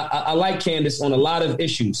Owens, I like Candace on a lot of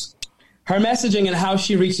issues. Her messaging and how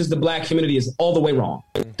she reaches the black community is all the way wrong.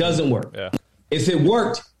 Doesn't work. Yeah. If it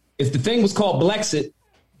worked, if the thing was called Blexit,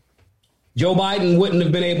 Joe Biden wouldn't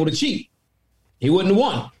have been able to cheat. He wouldn't have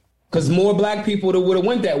won because more black people would have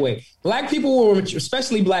went that way. Black people,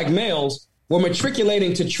 especially black males, were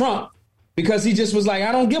matriculating to Trump because he just was like,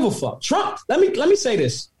 I don't give a fuck. Trump, let me say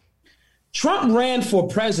this. Trump ran for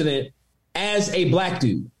president as a black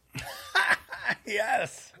dude.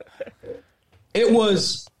 Yes. It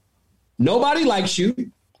was nobody likes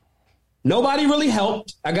you. Nobody really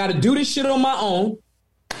helped. I got to do this shit on my own.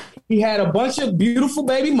 He had a bunch of beautiful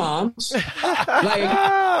baby moms.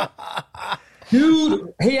 Like,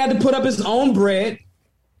 dude, he had to put up his own bread.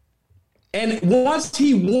 And once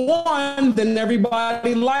he won, then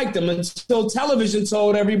everybody liked him until television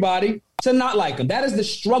told everybody to not like him. That is the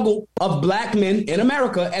struggle of black men in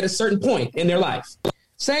America at a certain point in their life.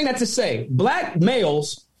 Saying that to say, black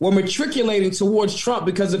males were matriculating towards Trump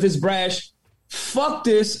because of his brash, fuck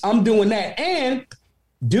this, I'm doing that. And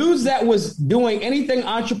dudes that was doing anything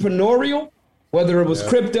entrepreneurial, whether it was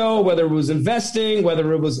crypto, whether it was investing,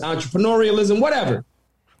 whether it was entrepreneurialism, whatever,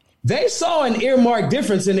 they saw an earmarked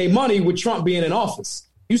difference in their money with Trump being in office.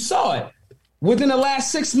 You saw it. Within the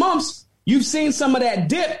last 6 months, you've seen some of that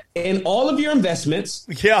dip in all of your investments.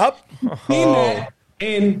 Yep. Seen that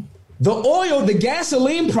in the oil, the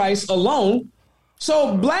gasoline price alone.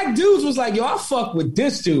 So black dudes was like, yo, I fuck with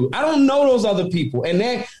this dude. I don't know those other people. And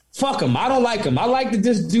then fuck him. I don't like him. I like that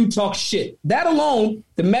this dude talks shit. That alone,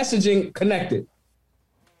 the messaging connected.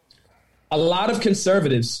 A lot of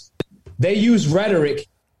conservatives, they use rhetoric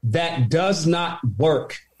that does not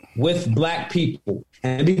work with black people.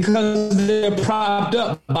 And because they're propped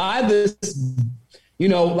up by this,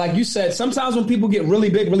 like you said, sometimes when people get really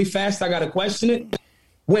big, really fast, I got to question it.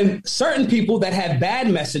 When certain people that have bad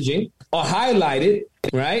messaging are highlighted,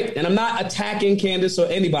 right? And I'm not attacking Candace or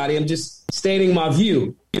anybody. I'm just stating my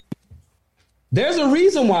view. There's a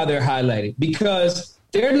reason why they're highlighted, because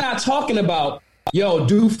they're not talking about, yo,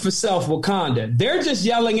 do for self Wakanda. They're just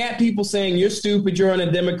yelling at people saying, you're stupid, you're on a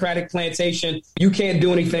Democratic plantation, you can't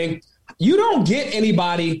do anything. You don't get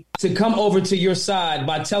anybody to come over to your side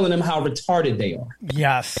by telling them how retarded they are.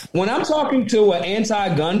 Yes. When I'm talking to an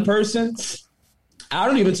anti-gun person, I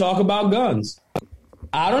don't even talk about guns.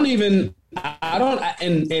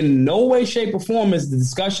 In no way, shape, or form is the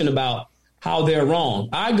discussion about how they're wrong.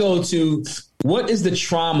 I go to, what is the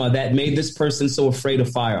trauma that made this person so afraid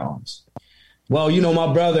of firearms? Well,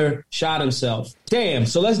 my brother shot himself. Damn.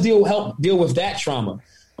 So let's help deal with that trauma.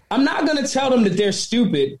 I'm not going to tell them that they're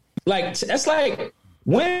stupid. Like, that's like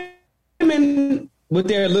women with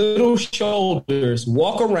their little shoulders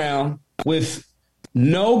walk around with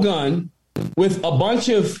no gun, with a bunch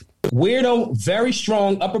of weirdo, very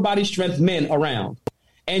strong upper body strength men around.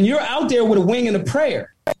 And you're out there with a wing and a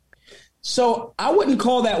prayer. So I wouldn't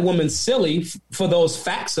call that woman silly for those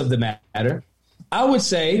facts of the matter. I would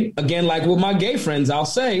say, again, like with my gay friends, I'll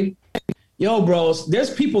say, yo, bros,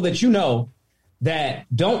 there's people that that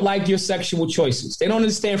don't like your sexual choices. They don't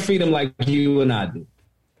understand freedom like you and I do.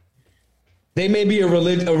 They may be a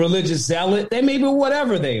religious zealot. They may be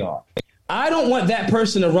whatever they are. I don't want that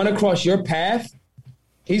person to run across your path.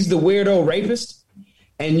 He's the weirdo rapist.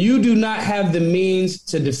 And you do not have the means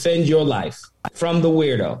to defend your life from the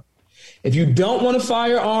weirdo. If you don't want a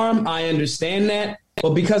firearm, I understand that.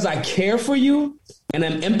 But because I care for you and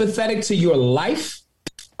I'm empathetic to your life,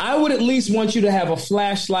 I would at least want you to have a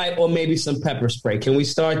flashlight or maybe some pepper spray. Can we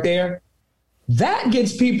start there? That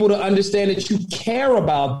gets people to understand that you care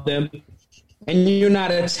about them and you're not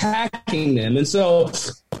attacking them. And so,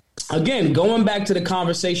 again, going back to the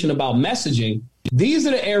conversation about messaging, these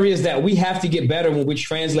are the areas that we have to get better when we're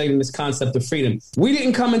translating this concept of freedom. We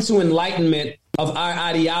didn't come into enlightenment of our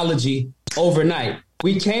ideology overnight.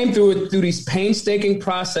 We came through it through these painstaking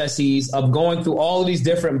processes of going through all of these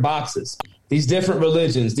different boxes, these different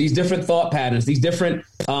religions, these different thought patterns, these different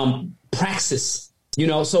praxis,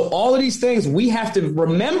 So all of these things, we have to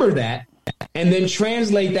remember that and then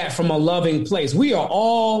translate that from a loving place. We are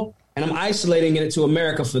all, and I'm isolating it to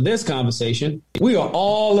America for this conversation, we are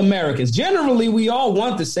all Americans. Generally, we all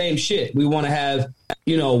want the same shit. We want to have,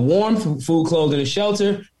 warm food, clothing, and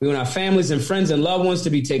shelter. We want our families and friends and loved ones to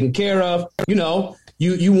be taken care of. You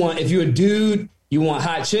want, if you're a dude, you want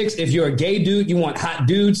hot chicks. If you're a gay dude, you want hot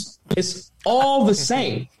dudes. It's all the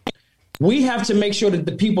same. We have to make sure that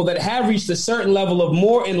the people that have reached a certain level of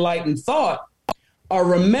more enlightened thought are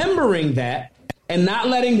remembering that and not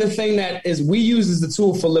letting the thing that is we use as the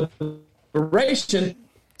tool for liberation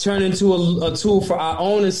turn into a tool for our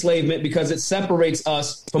own enslavement, because it separates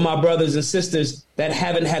us from our brothers and sisters that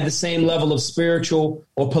haven't had the same level of spiritual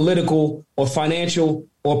or political or financial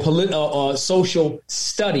or social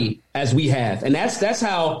study as we have. And that's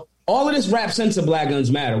how all of this wraps into Black Guns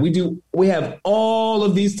Matter. We have all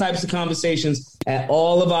of these types of conversations at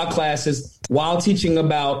all of our classes while teaching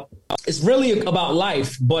about, it's really about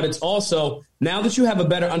life, but it's also, now that you have a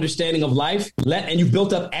better understanding of life and you've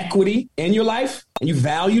built up equity in your life and you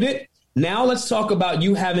valued it, now let's talk about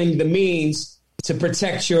you having the means to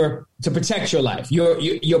protect your life.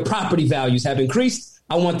 Your property values have increased.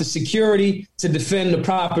 I want the security to defend the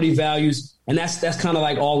property values. And that's kind of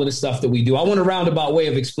like all of the stuff that we do. I want a roundabout way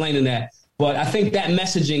of explaining that. But I think that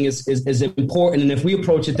messaging is important. And if we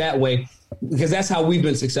approach it that way, because that's how we've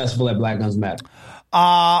been successful at Black Guns Matter.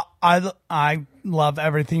 I love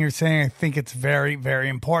everything you're saying. I think it's very, very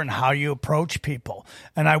important how you approach people.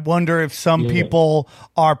 And I wonder if some people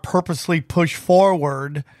are purposely pushed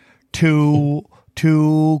forward to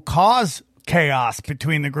cause chaos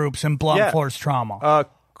between the groups and blunt force trauma.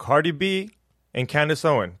 Cardi B and Candace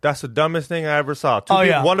Owen. That's the dumbest thing I ever saw.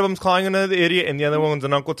 One of them's calling another idiot, and the other one's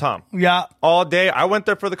an Uncle Tom. Yeah. All day. I went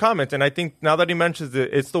there for the comments, and I think now that he mentions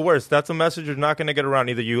it, it's the worst. That's a message you're not going to get around.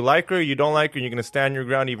 Either you like her, you don't like her, and you're going to stand your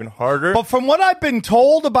ground even harder. But from what I've been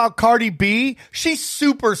told about Cardi B, she's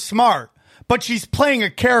super smart, but she's playing a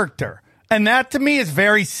character. And that to me is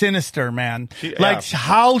very sinister, man.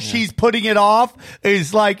 She's putting it off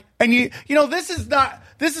is like, and this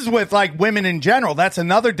is with like women in general. That's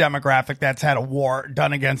another demographic that's had a war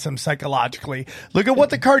done against them psychologically. Look at what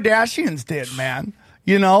the Kardashians did, man.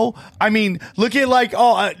 I mean, look at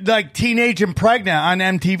like Teenage and Pregnant on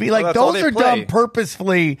MTV. Like those are done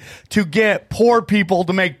purposefully to get poor people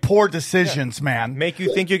to make poor decisions, man. Make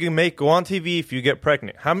you think you can go on TV if you get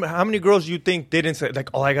pregnant. How many girls you think didn't say like,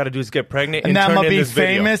 all I got to do is get pregnant and that turn might in be this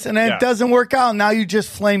famous, video. and it doesn't work out. Now you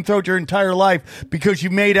just flamethrowed your entire life because you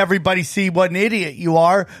made everybody see what an idiot you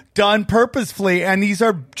are, done purposefully. And these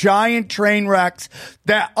are giant train wrecks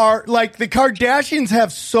that are like the Kardashians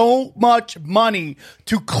have so much money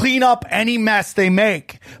to clean up any mess they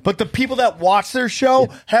make. But the people that watch their show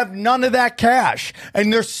have none of that cash.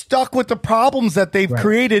 And they're stuck with the problems that they've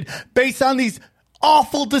created based on these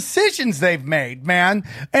awful decisions they've made, man.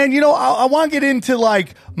 And, I want to get into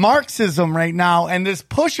like Marxism right now and this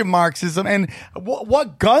push of Marxism and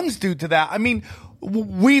what guns do to that. I mean,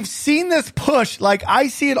 we've seen this push. Like, I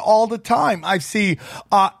see it all the time. I see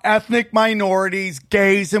ethnic minorities,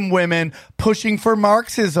 gays and women pushing for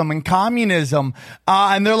Marxism and communism.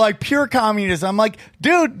 And they're like, pure communism. I'm like,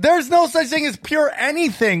 dude, there's no such thing as pure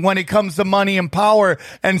anything when it comes to money and power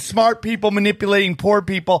and smart people manipulating poor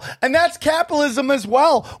people. And that's capitalism as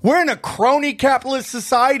well. We're in a crony capitalist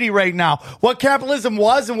society right now. What capitalism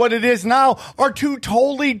was and what it is now are two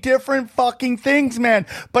totally different fucking things, man.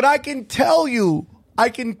 But I can tell you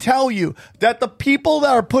that the people that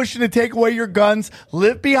are pushing to take away your guns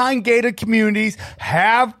live behind gated communities,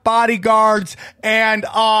 have bodyguards, and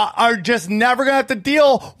are just never going to have to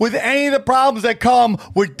deal with any of the problems that come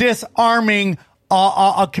with disarming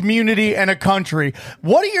a community and a country.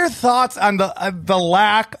 What are your thoughts on the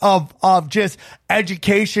lack of just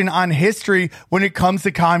education on history when it comes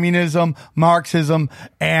to communism, Marxism,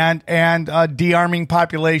 and de-arming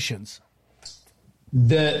populations?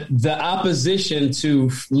 The opposition to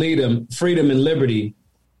freedom and liberty,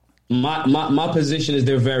 my position is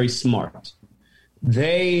they're very smart.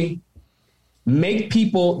 They make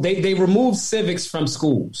people, they remove civics from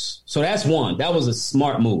schools. So that's one. That was a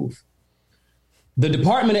smart move. The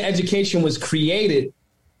Department of Education was created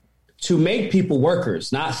to make people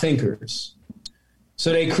workers, not thinkers.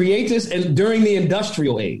 So they create this during the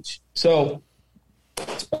industrial age. So,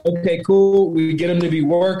 okay, cool. We get them to be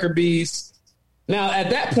worker bees. Now, at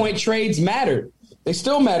that point, trades mattered. They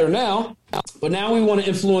still matter now, but now we want to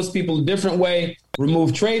influence people a different way,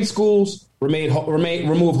 remove trade schools, remove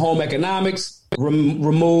home economics,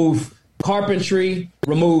 remove carpentry,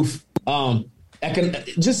 remove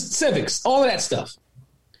just civics, all of that stuff.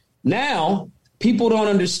 Now, people don't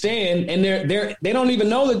understand, and they don't even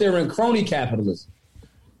know that they're in crony capitalism.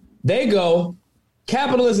 They go,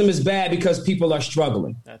 capitalism is bad because people are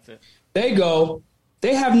struggling. That's it.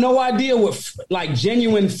 They have no idea what like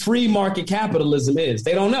genuine free market capitalism is.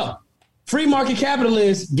 They don't know. Free market capital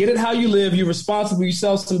is get it how you live. You're responsible. You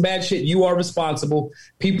sell some bad shit. You are responsible.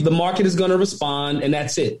 The market is going to respond, and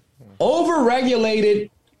that's it. Overregulated,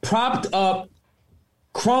 propped up,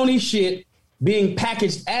 crony shit being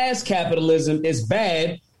packaged as capitalism is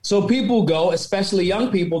bad. So people go, especially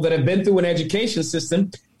young people that have been through an education system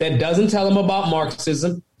that doesn't tell them about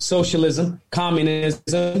Marxism, socialism,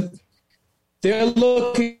 communism. They're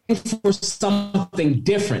looking for something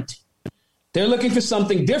different. They're looking for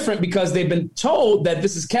something different because they've been told that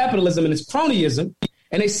this is capitalism and it's cronyism,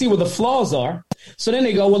 and they see where the flaws are. So then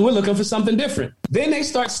they go, well, we're looking for something different. Then they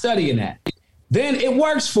start studying that. Then it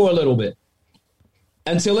works for a little bit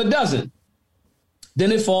until it doesn't.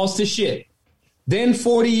 Then it falls to shit. Then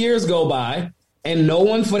 40 years go by, and no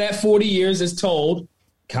one for that 40 years is told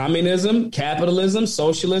communism, capitalism,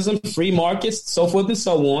 socialism, free markets, so forth and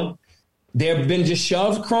so on. They've been just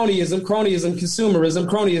shoved cronyism,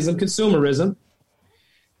 consumerism.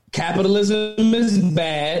 Capitalism is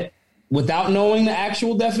bad without knowing the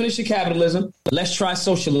actual definition of capitalism. Let's try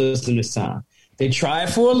socialism this time. They try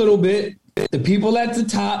it for a little bit. The people at the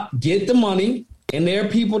top get the money, and they're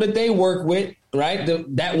people that they work with, right?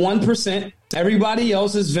 That 1%. Everybody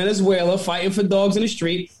else is Venezuela fighting for dogs in the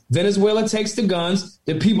street. Venezuela takes the guns.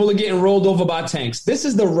 The people are getting rolled over by tanks. This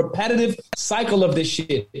is the repetitive cycle of this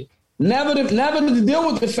shit. Never to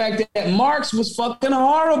deal with the fact that Marx was fucking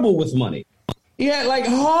horrible with money. He had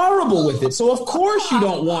horrible with it. So of course you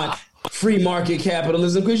don't want free market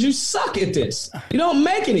capitalism because you suck at this. You don't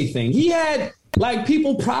make anything. He had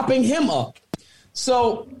people propping him up.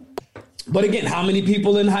 So, but again, how many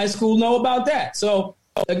people in high school know about that? So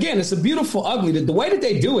again, it's a beautiful ugly. The way that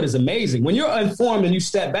they do it is amazing. When you're informed and you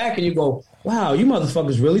step back and you go, wow, you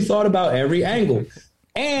motherfuckers really thought about every angle.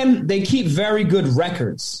 And they keep very good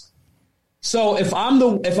records. So if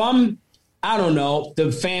I'm I don't know,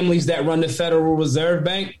 the families that run the Federal Reserve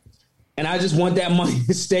Bank, and I just want that money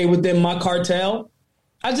to stay within my cartel,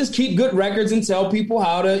 I just keep good records and tell people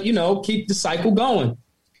how to, keep the cycle going.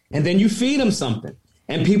 And then you feed them something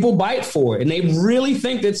and people bite for it. And they really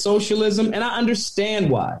think that socialism, and I understand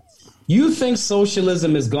why. You think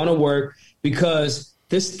socialism is going to work because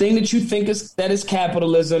this thing that you think is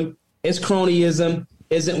capitalism, is cronyism,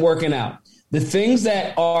 isn't working out. The things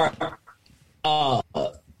that are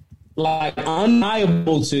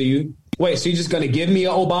undeniable to you. Wait, so you're just going to give me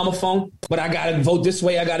an Obama phone, but I got to vote this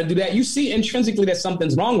way, I got to do that? You see intrinsically that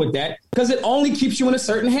something's wrong with that because it only keeps you in a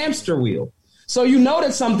certain hamster wheel. So you know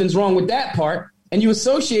that something's wrong with that part, and you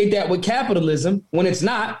associate that with capitalism when it's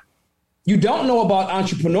not. You don't know about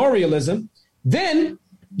entrepreneurialism. Then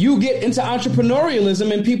you get into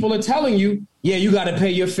entrepreneurialism and people are telling you, yeah, you got to pay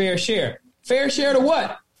your fair share. Fair share to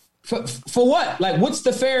what? For what? Like, what's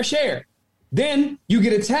the fair share? Then you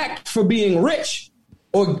get attacked for being rich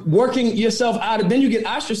or working yourself out of, then you get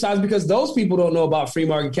ostracized because those people don't know about free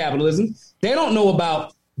market capitalism. They don't know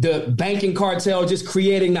about the banking cartel just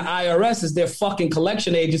creating the IRS as their fucking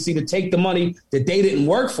collection agency to take the money that they didn't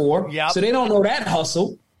work for. Yep. So they don't know that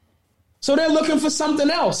hustle. So they're looking for something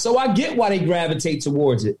else. So I get why they gravitate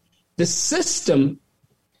towards it. The system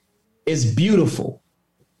is beautiful.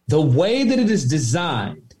 The way that it is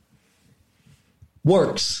designed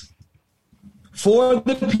works for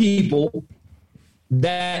the people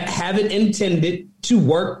that have it intended to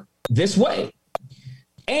work this way.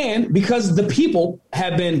 And because the people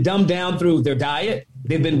have been dumbed down through their diet,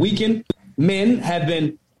 they've been weakened. Men have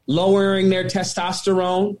been lowering their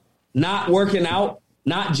testosterone, not working out,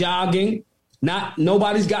 not jogging,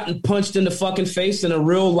 nobody's gotten punched in the fucking face in a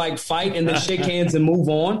real like fight and then shake hands and move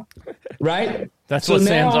on. Right? That's what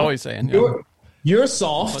Sam's always saying. You're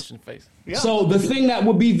soft. Punch in the face. Yeah. So the thing that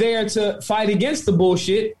would be there to fight against the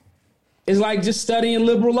bullshit is like just studying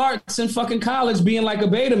liberal arts in fucking college, being like a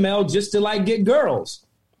beta male just to like get girls.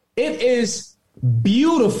 It is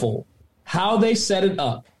beautiful how they set it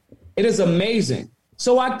up. It is amazing.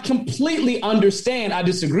 So I completely understand. I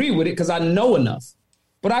disagree with it because I know enough,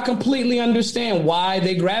 but I completely understand why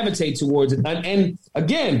they gravitate towards it. And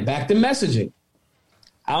again, back to messaging.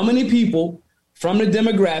 How many people from the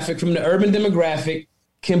demographic, from the urban demographic,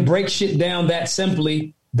 can break shit down that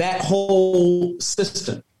simply, that whole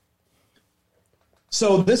system?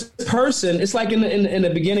 So this person, it's like in the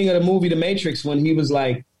beginning of the movie The Matrix when he was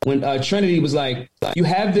like, when Trinity was like, you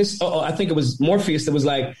have this, I think it was Morpheus that was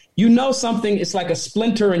like, you know something, it's like a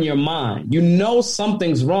splinter in your mind. You know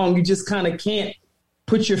something's wrong. You just kind of can't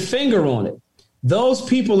put your finger on it. Those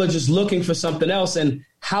people are just looking for something else. And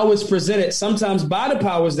how it's presented sometimes by the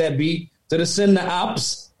powers that be to send the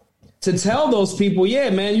ops to tell those people, yeah,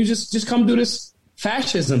 man, you just come do this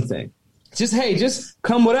fascism thing. Just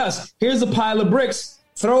come with us. Here's a pile of bricks.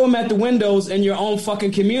 Throw them at the windows in your own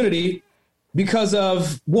fucking community because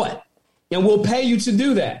of what? And we'll pay you to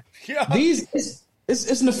do that. Yeah.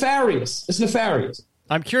 It's nefarious. It's nefarious.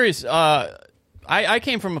 I'm curious. I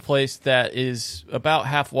came from a place that is about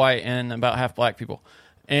half white and about half black people.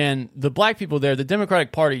 And the black people there, the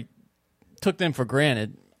Democratic Party took them for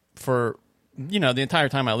granted for, the entire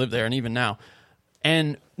time I lived there and even now.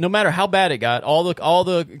 And no matter how bad it got, all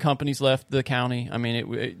the companies left the county. I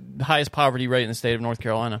mean, the highest poverty rate in the state of North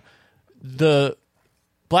Carolina. The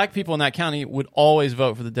black people in that county would always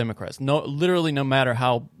vote for the Democrats. Literally, no matter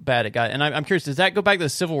how bad it got. And I'm curious, does that go back to the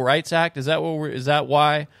Civil Rights Act? Is that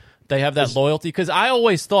why they have that loyalty? Because I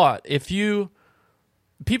always thought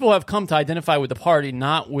people have come to identify with the party,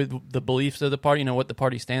 not with the beliefs of the party. What the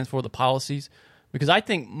party stands for, the policies. Because I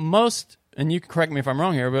think most, and you can correct me if I'm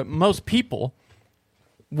wrong here, but most people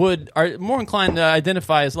are more inclined to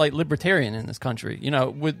identify as like libertarian in this country,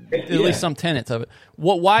 with at least some tenets of it.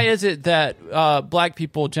 Why is it that black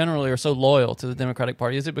people generally are so loyal to the Democratic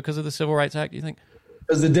Party? Is it because of the Civil Rights Act, do you think?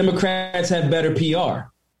 Because the Democrats have better PR.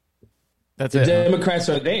 The Democrats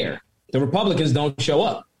are there. The Republicans don't show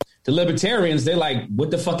up. The Libertarians, they're like,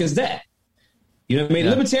 what the fuck is that? You know what I mean?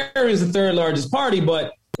 Yeah. Libertarians are the third largest party,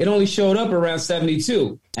 but it only showed up around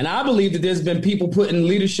 72. And I believe that there's been people put in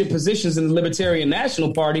leadership positions in the Libertarian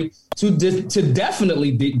National Party to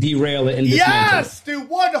definitely derail it and dismantle it. Yes, dude,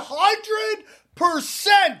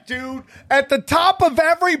 100%, dude. At the top of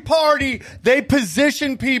every party, they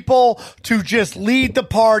position people to just lead the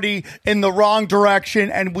party in the wrong direction.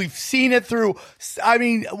 And we've seen it through. I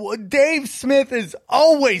mean, Dave Smith is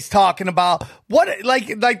always talking about like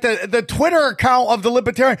the Twitter account of the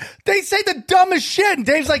Libertarian. They say the dumbest shit. And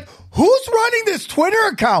Dave's like, who's running this Twitter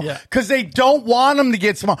account? Because they don't want them to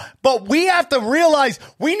get smart. But we have to realize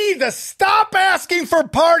we need to stop asking for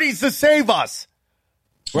parties to save us.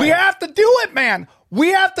 Right. We have to do it, man.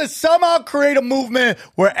 We have to somehow create a movement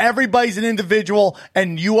where everybody's an individual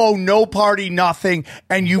and you owe no party nothing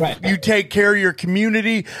and you take care of your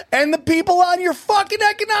community and the people on your fucking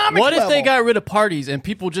economic What level. if they got rid of parties and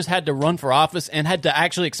people just had to run for office and had to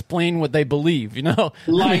actually explain what they believe,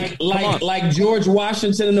 Like George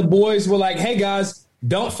Washington and the boys were like, hey guys,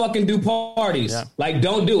 don't fucking do parties. Yeah. Like,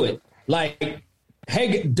 don't do it. Like,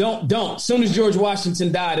 hey, don't. As soon as George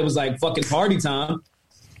Washington died, it was like fucking party time.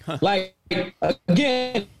 Like,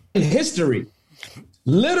 again, history.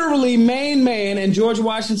 Literally, Main Man and George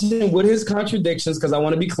Washington, with his contradictions, because I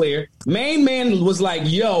want to be clear, Main Man was like,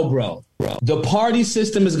 yo, bro, the party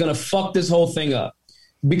system is going to fuck this whole thing up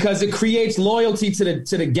because it creates loyalty to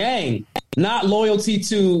the gang, not loyalty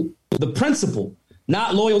to the principle,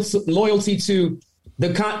 not loyalty to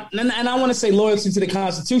and I want to say loyalty to the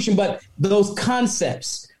Constitution, but those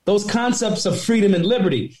concepts of freedom and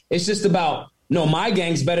liberty. It's just about, no, my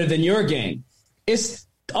gang's better than your gang. It's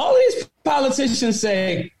all these politicians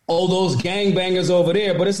say, oh, those gangbangers over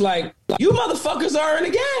there. But it's like, you motherfuckers are in a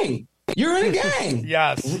gang. You're in a gang.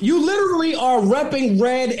 Yes. You literally are repping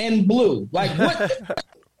red and blue. Like, what?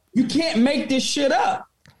 You can't make this shit up.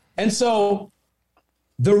 And so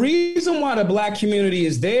the reason why the black community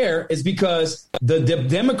is there is because the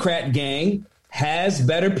Democrat gang has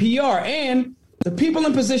better PR, and the people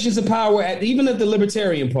in positions of power even at the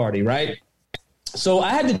Libertarian Party, right? So I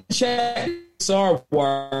had to check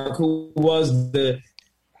Sarwark, who was the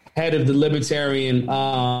head of the Libertarian,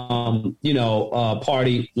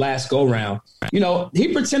 party last go round.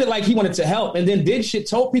 He pretended like he wanted to help, and then did shit.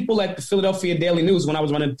 Told people like the Philadelphia Daily News when I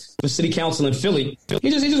was running for city council in Philly, he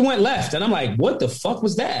just went left, and I'm like, what the fuck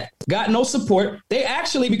was that? Got no support. They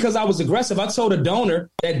actually, because I was aggressive, I told a donor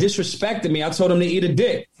that disrespected me, I told him to eat a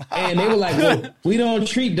dick, and they were like, well, we don't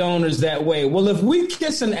treat donors that way. Well, if we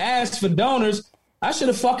kiss an ass for donors, I should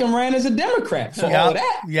have fucking ran as a Democrat for all of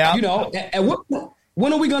that. Yeah. At what point?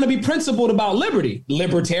 When are we going to be principled about liberty?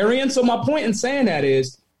 Libertarian? So my point in saying that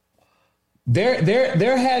is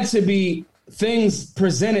there had to be things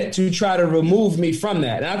presented to try to remove me from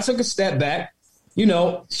that. And I took a step back.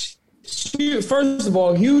 First of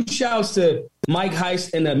all, huge shouts to Mike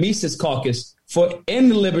Heist and the Mises Caucus in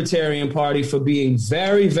the Libertarian Party for being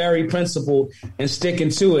very, very principled and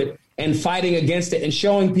sticking to it and fighting against it and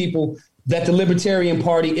showing people that the Libertarian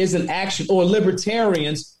Party isn't actually, or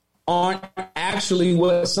libertarians aren't actually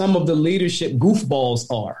what some of the leadership goofballs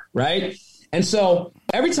are, right? And so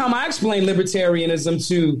every time I explain libertarianism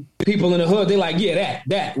to people in the hood, they're like, yeah,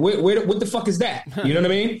 that. What the fuck is that? You know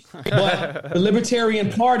what I mean? But the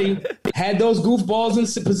Libertarian Party had those goofballs in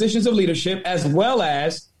positions of leadership, as well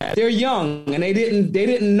as they're young and they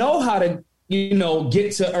didn't know how to,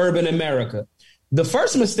 get to urban America. The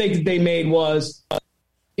first mistake that they made was,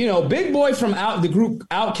 Big Boy from the group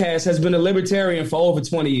Outkast has been a libertarian for over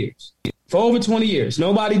 20 years. For over 20 years.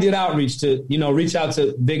 Nobody did outreach to, reach out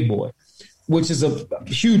to Big Boy, which is a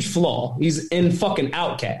huge flaw. He's in fucking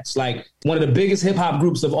Outkast, like one of the biggest hip hop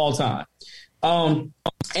groups of all time. And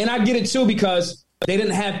I get it too, because they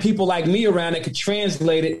didn't have people like me around that could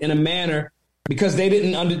translate it in a manner, because they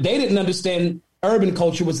didn't understand urban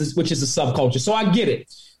culture, which is a subculture. So I get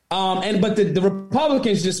it. But the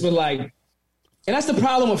Republicans just were like, and that's the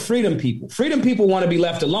problem with freedom people. Freedom people want to be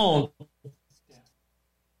left alone.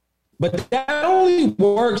 But that only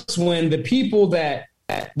works when the people that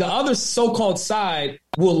the other so-called side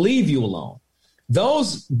will leave you alone.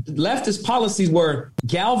 Those leftist policies were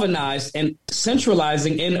galvanized and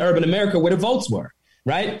centralizing in urban America where the votes were,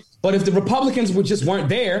 right? But if the Republicans just weren't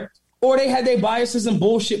there, or they had their biases and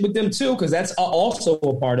bullshit with them too, because that's also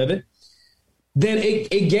a part of it, then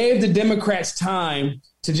it gave the Democrats time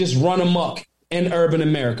to just run amok in urban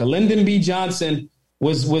America. Lyndon B. Johnson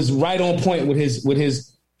was right on point with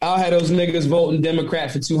his I'll have those niggas voting Democrat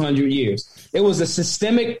for 200 years. It was a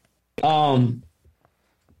systemic psyop.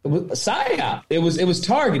 It was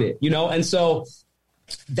targeted, and so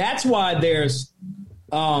that's why there's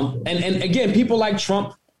and again, people like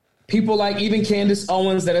Trump, people like even Candace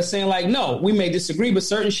Owens that are saying like, no, we may disagree, but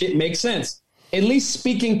certain shit makes sense. At least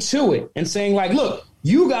speaking to it and saying like, look,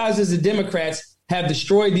 you guys as the Democrats have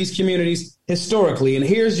destroyed these communities historically, and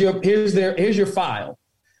here's your file,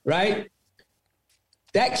 right?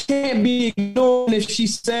 That can't be ignored if she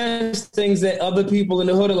says things that other people in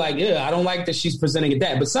the hood are like, yeah, I don't like that she's presenting it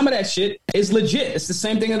that. But some of that shit is legit. It's the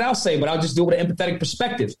same thing that I'll say, but I'll just do it with an empathetic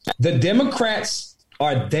perspective. The Democrats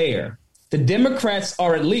are there. The Democrats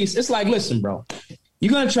are at least, it's like, listen, bro,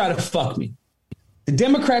 you're going to try to fuck me. The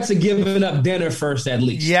Democrats are giving up dinner first, at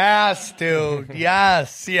least. Yes, dude.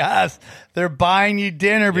 Yes. They're buying you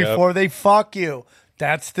dinner before they fuck you.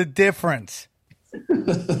 That's the difference.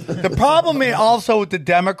 The problem also with the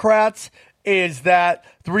Democrats is that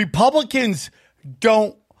the Republicans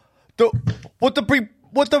don't. What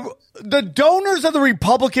the donors of the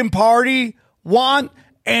Republican Party want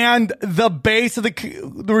and the base of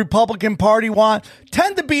the Republican Party want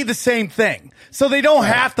tend to be the same thing. So they don't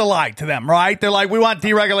have to lie to them, right? They're like, we want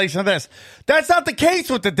deregulation of this. That's not the case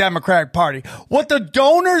with the Democratic Party. What the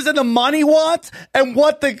donors and the money wants and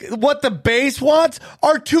what the base wants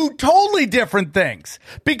are two totally different things.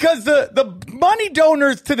 Because the money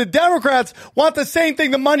donors to the Democrats want the same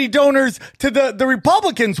thing the money donors to the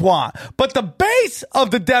Republicans want. But the base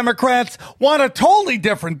of the Democrats want a totally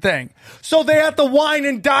different thing. So they have to wine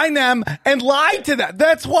and dine them and lie to them.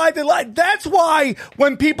 That's why they lie. That's why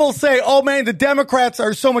when people say, "Oh man, the Democrats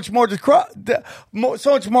are so much more corrupt than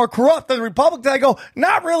the Republicans," I go,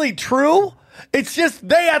 "Not really true. It's just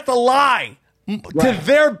they have to lie to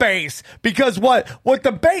their base, because what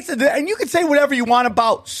the base is, and you can say whatever you want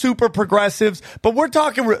about super progressives, but we're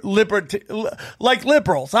talking like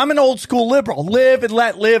liberals. I'm an old school liberal. Live and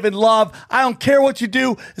let live and love. I don't care what you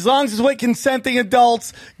do as long as it's with consenting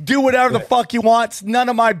adults. Do whatever the fuck you want. It's none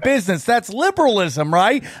of my business. That's liberalism,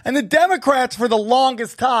 right? And the Democrats, for the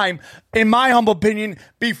longest time, in my humble opinion,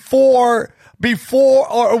 before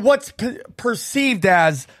or what's perceived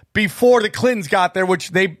as before the Clintons got there,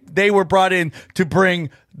 which they were brought in to bring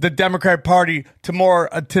the Democratic Party to more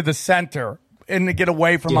to the center and to get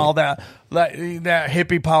away from all that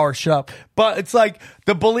hippie power stuff. But it's like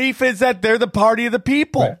the belief is that they're the party of the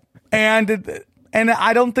people, and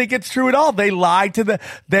I don't think it's true at all. They lied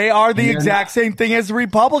they are the exact same thing as the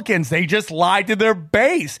Republicans. They just lied to their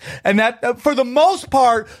base. And that, for the most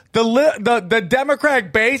part, the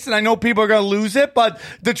Democratic base, and I know people are going to lose it, but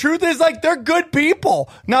the truth is, like, they're good people.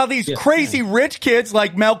 Now, these crazy rich kids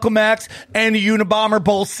like Malcolm X and the Unabomber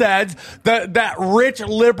both said that rich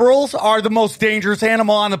liberals are the most dangerous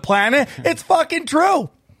animal on the planet. It's fucking true.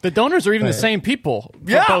 The donors are even the same people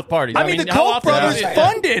for both parties. I mean, the Koch brothers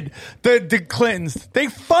funded the Clintons. They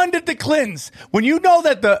funded the Clintons. When you know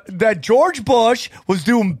that George Bush was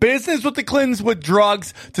doing business with the Clintons with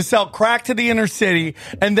drugs to sell crack to the inner city,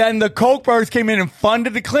 and then the Koch brothers came in and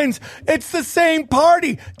funded the Clintons, it's the same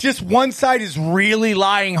party. Just one side is really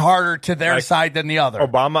lying harder to their side than the other.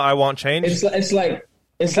 Obama, I want change. It's like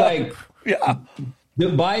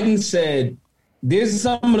Biden said. These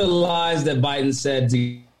are some of the lies that Biden said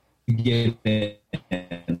to get in,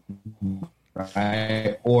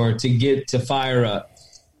 right? Or to fire up.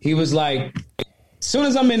 He was like, as soon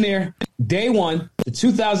as I'm in there, day one, the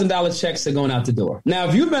 $2,000 checks are going out the door. Now,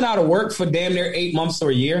 if you've been out of work for damn near 8 months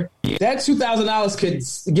or a year, that $2,000 could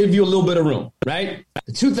give you a little bit of room, right?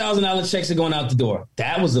 The $2,000 checks are going out the door.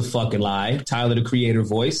 That was a fucking lie. Tyler, the Creator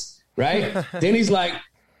voice, right? Then he's like,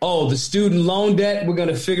 oh, the student loan debt, we're going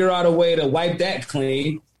to figure out a way to wipe that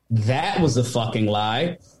clean. That was a fucking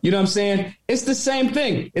lie. You know what I'm saying? It's the same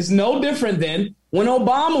thing. It's no different than when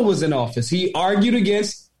Obama was in office. He argued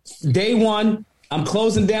against day one, I'm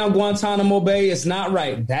closing down Guantanamo Bay. It's not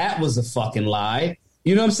right. That was a fucking lie.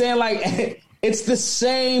 You know what I'm saying? Like, it's the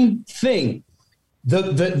same thing.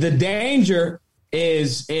 The danger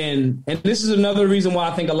is in, and this is another reason why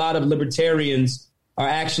I think a lot of libertarians are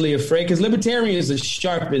actually afraid, because libertarians are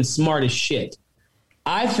sharp and smart as shit.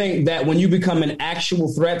 I think that when you become an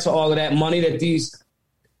actual threat to all of that money, that this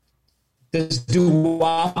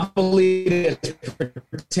duopoly that's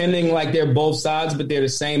pretending like they're both sides, but they're the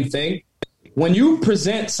same thing. When you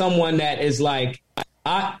present someone that is like,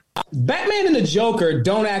 Batman and the Joker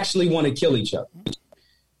don't actually want to kill each other.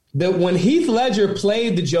 When Heath Ledger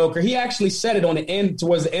played the Joker, he actually said it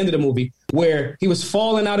towards the end of the movie, where he was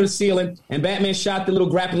falling out of the ceiling and Batman shot the little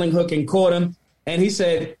grappling hook and caught him. And he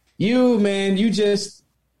said, you won't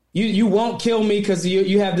kill me because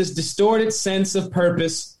you have this distorted sense of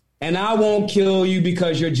purpose, and I won't kill you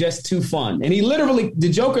because you're just too fun. And the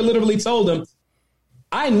Joker literally told him,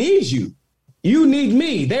 I need you. You need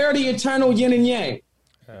me. They're the eternal yin and yang.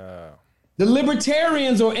 The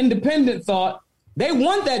libertarians or independent thought, they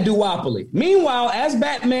want that duopoly. Meanwhile, as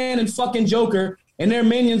Batman and fucking Joker and their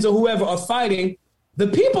minions or whoever are fighting, the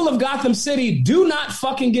people of Gotham City do not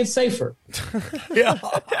fucking get safer.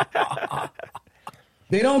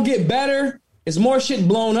 They don't get better. It's more shit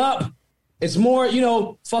blown up. It's more,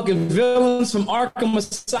 fucking villains from Arkham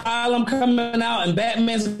Asylum coming out, and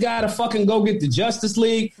Batman's got to fucking go get the Justice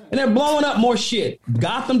League, and they're blowing up more shit.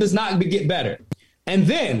 Gotham does not get better. And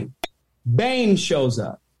then Bane shows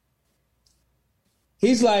up.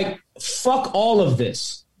 He's like, fuck all of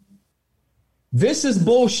this. This is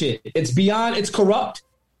bullshit. It's corrupt.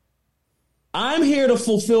 I'm here to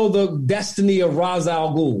fulfill the destiny of Ra's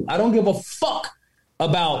al Ghul. I don't give a fuck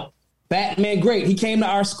about Batman. Great. He came to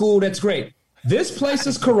our school. That's great. This place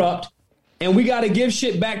is corrupt, and we got to give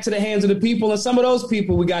shit back to the hands of the people. And some of those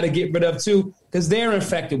people we got to get rid of too, because they're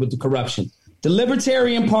infected with the corruption. The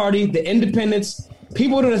Libertarian Party, the independents,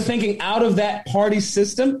 people that are thinking out of that party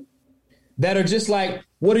system, that are just like,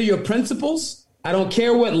 what are your principles? I don't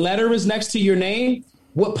care what letter is next to your name.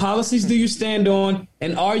 What policies do you stand on?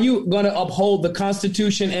 And are you going to uphold the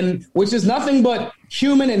Constitution, and which is nothing but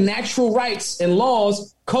human and natural rights and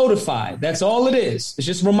laws codified? That's all it is. It's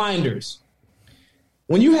just reminders.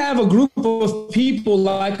 When you have a group of people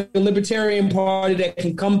like the Libertarian Party that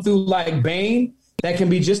can come through like Bane, that can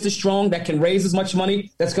be just as strong, that can raise as much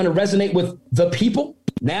money, that's going to resonate with the people,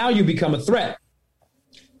 now you become a threat.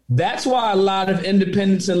 That's why a lot of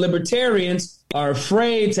independents and libertarians are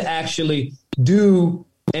afraid to actually do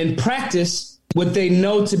and practice what they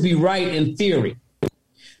know to be right in theory,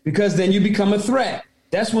 because then you become a threat.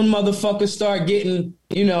 That's when motherfuckers start getting,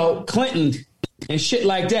 Clintoned and shit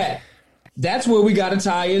like that. That's where we got to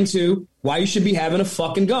tie into why you should be having a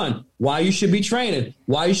fucking gun, why you should be training,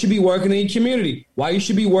 why you should be working in your community, why you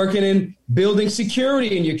should be working in building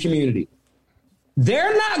security in your community.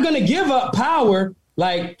 They're not going to give up power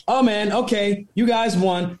like, oh, man, okay, you guys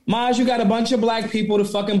won. Maj, you got a bunch of black people to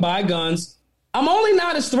fucking buy guns. I'm only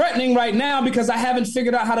not as threatening right now because I haven't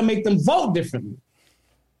figured out how to make them vote differently.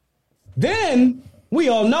 Then we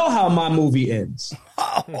all know how my movie ends.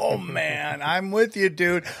 Oh, man, I'm with you,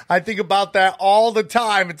 dude. I think about that all the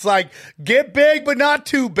time. It's like, get big, but not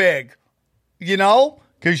too big,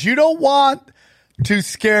 because you don't want to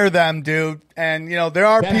scare them, dude. And, there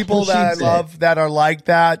are people that I love that are like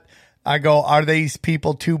that. I go, are these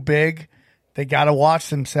people too big? They got to watch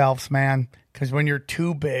themselves, man, because when you're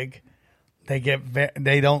too big, they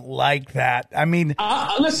don't like that. I mean,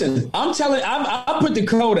 listen, I'll put the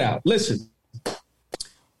code out. Listen.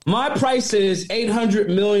 My price is $800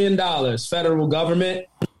 million, federal government.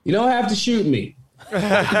 You don't have to shoot me.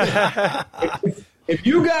 If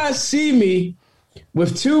you guys see me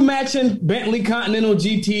with 2 matching Bentley Continental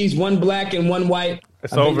GTs, one black and one white, I've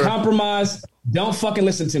been compromised. Don't fucking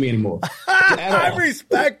listen to me anymore. I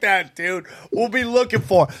respect that, dude. We'll be looking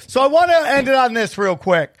for. So I want to end it on this real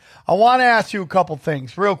quick. I want to ask you a couple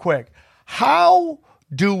things real quick. How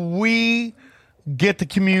do we get the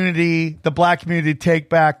black community, to take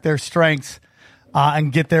back their strengths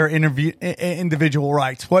and get their individual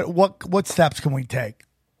rights? What steps can we take?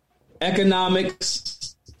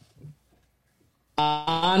 Economics,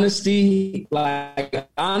 honesty, like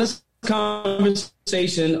honest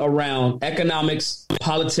conversation around economics,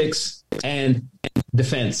 politics, and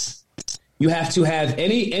defense. You have to have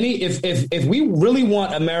if we really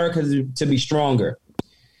want America to be stronger,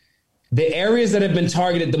 the areas that have been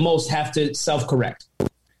targeted the most have to self-correct.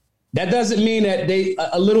 That doesn't mean that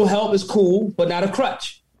a little help is cool, but not a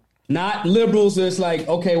crutch. Not liberals that's like,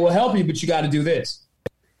 okay, we'll help you, but you got to do this.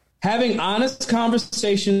 Having honest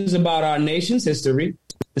conversations about our nation's history,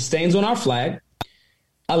 the stains on our flag,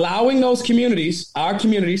 allowing our communities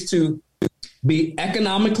to be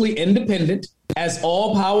economically independent, as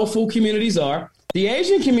all powerful communities are. The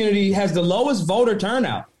Asian community has the lowest voter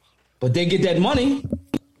turnout, but they get that money.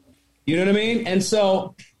 You know what I mean? And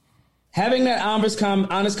so having that honest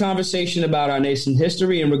conversation about our nation's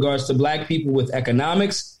history in regards to black people with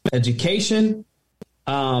economics, education,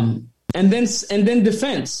 and then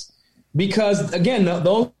defense, because again,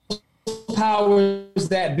 those powers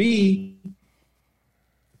that be,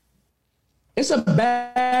 it's a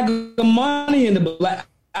bag of money in the black.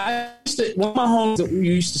 One of my homes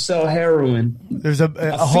used to sell heroin. There's hold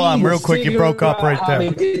on real quick. You broke up right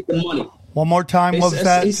there. The money. One more time. What was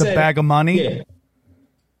that? It's a bag of money? Yeah.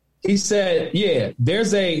 He said, yeah,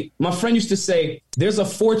 my friend used to say, there's a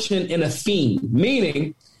fortune in a fiend,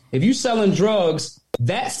 meaning if you're selling drugs,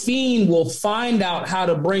 that fiend will find out how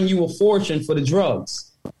to bring you a fortune for the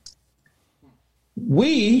drugs.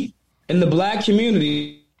 We in the black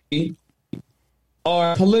community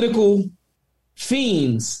are political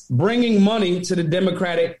fiends bringing money to the to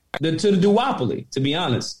the duopoly, to be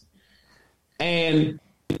honest. And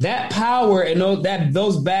that power and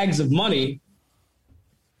those bags of money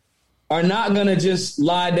are not going to just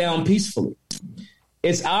lie down peacefully.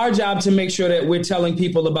 It's our job to make sure that we're telling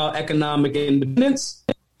people about economic independence,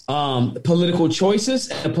 political choices,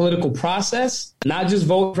 and the political process, not just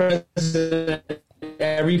vote president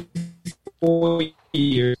every 4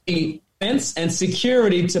 years. Defense and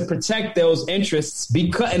security to protect those interests,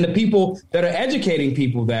 and the people that are educating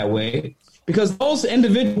people that way, because those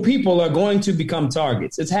individual people are going to become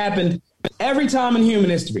targets. It's happened every time in human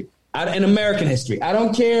history, in American history. I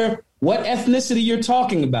don't care what ethnicity you're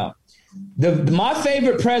talking about. My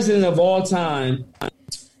favorite president of all time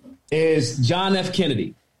is John F.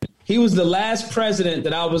 Kennedy. He was the last president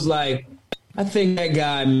that I was like, I think that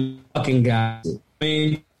guy fucking got it. I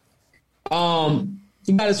mean,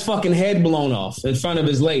 he got his fucking head blown off in front of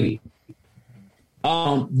his lady.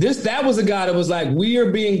 That was a guy that was like, we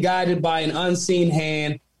are being guided by an unseen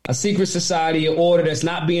hand, a secret society, an order that's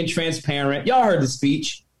not being transparent. Y'all heard the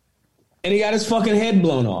speech. And he got his fucking head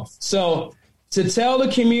blown off. So to tell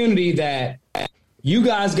the community that you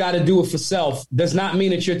guys got to do it for self does not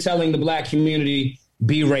mean that you're telling the black community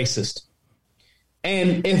be racist.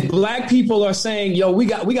 And if black people are saying, yo, we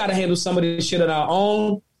got to handle some of this shit on our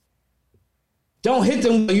own, don't hit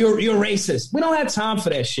them. You're racist. We don't have time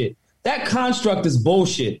for that shit. That construct is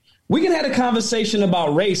bullshit. We can have a conversation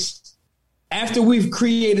about race after we've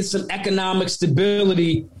created some economic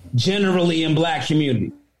stability generally in black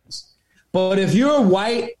communities. But if you're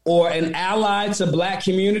white or an ally to black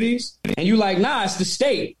communities and you're like, nah, it's the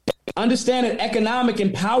state, understand that economic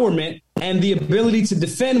empowerment and the ability to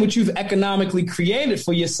defend what you've economically created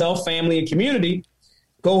for yourself, family, and community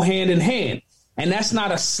go hand in hand. And that's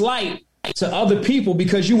not a slight to other people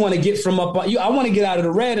because you want to get from up. I want to get out of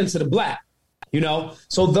the red into the black,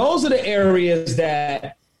 So those are the areas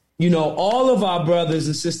that, all of our brothers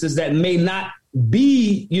and sisters that may not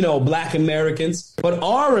be, black Americans, but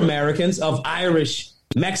are Americans of Irish,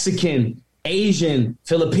 Mexican, Asian,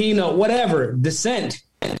 Filipino, whatever descent.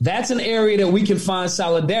 That's an area that we can find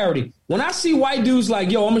solidarity. When I see white dudes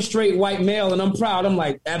like, yo, I'm a straight white male and I'm proud, I'm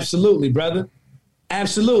like, absolutely, brother.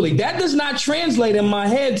 Absolutely. That does not translate in my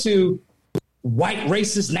head to white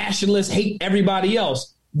racist nationalists hate everybody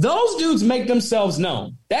else. Those dudes make themselves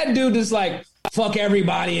known. That dude is like, fuck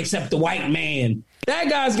everybody except the white man. That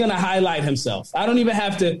guy's going to highlight himself. I don't even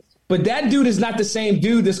have to. But that dude is not the same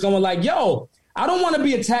dude that's going like, yo, I don't want to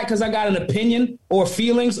be attacked because I got an opinion or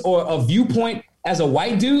feelings or a viewpoint as a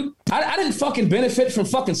white dude. I didn't fucking benefit from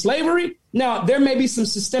fucking slavery. Now, there may be some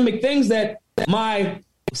systemic things that my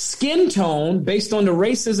skin tone based on the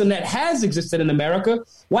racism that has existed in America.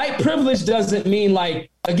 White privilege doesn't mean like,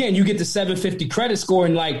 again, you get the 750 credit score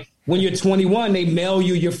and like when you're 21, they mail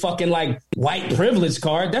you your fucking like white privilege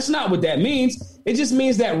card. That's not what that means. It just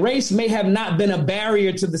means that race may have not been a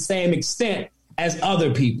barrier to the same extent as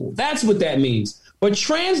other people. That's what that means. But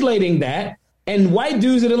translating that and white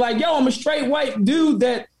dudes that are like, yo, I'm a straight white dude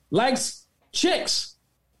that likes chicks.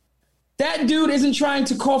 That dude isn't trying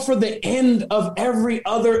to call for the end of every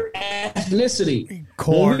other ethnicity. Of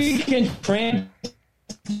course. When we can translate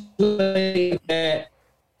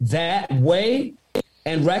that way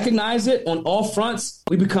and recognize it on all fronts,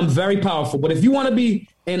 we become very powerful. But if you want to be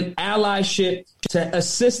in allyship to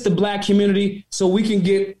assist the black community so we can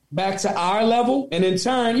get back to our level, and in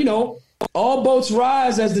turn, all boats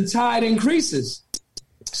rise as the tide increases.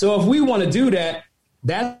 So if we want to do that,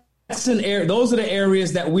 that's an area. Those are the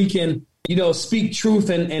areas that we can, speak truth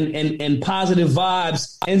and positive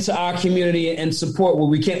vibes into our community and support what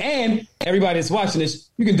we can. And everybody that's watching this,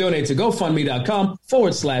 you can donate to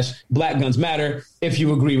GoFundMe.com/Black Guns Matter if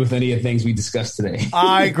you agree with any of the things we discussed today.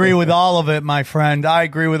 I agree with all of it, my friend. I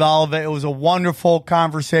agree with all of it. It was a wonderful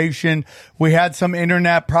conversation. We had some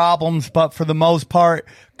internet problems, but for the most part,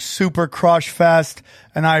 super crush fest.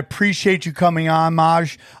 And I appreciate you coming on,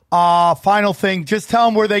 Maj. Final thing, just tell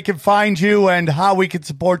them where they can find you and how we can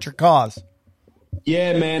support your cause.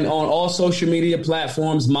 Yeah, man. On all social media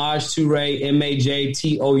platforms, Maj Toure,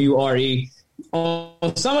 MAJTOURE.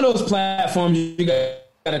 On some of those platforms, you got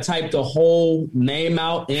to type the whole name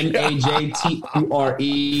out,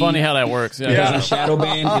 MAJTOURE. Funny how that works. Because I'm shadow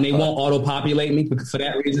banned and they won't auto-populate me for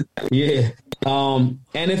that reason. Yeah. And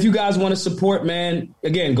if you guys want to support, man,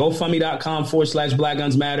 again, GoFundMe.com/Black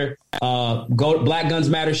Guns Matter. Go to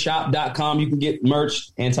BlackGunsMatterShop.com. You can get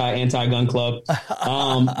merch, anti-gun club,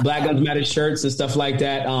 Black Guns Matter shirts and stuff like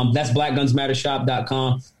that. That's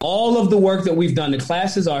BlackGunsMatterShop.com. All of the work that we've done, the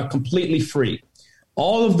classes are completely free.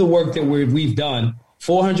 All of the work that we've done,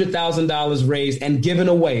 $400,000 raised and given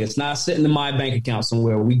away. It's not sitting in my bank account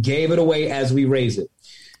somewhere. We gave it away as we raise it.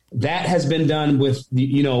 That has been done with,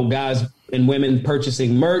 guys and women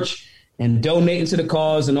purchasing merch and donating to the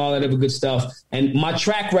cause and all that other good stuff. And my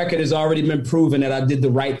track record has already been proven that I did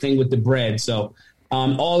the right thing with the bread. So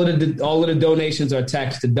all of the donations are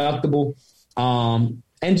tax deductible.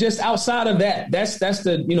 And just outside of that, that's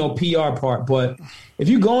the, PR part. But if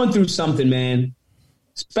you're going through something, man,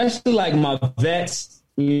 especially like my vets,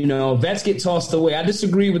 vets get tossed away. I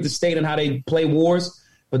disagree with the state and how they play wars.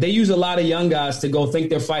 But they use a lot of young guys to go think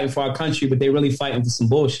they're fighting for our country, but they're really fighting for some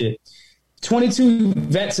bullshit. 22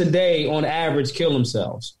 vets a day on average kill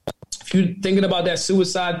themselves. If you're thinking about that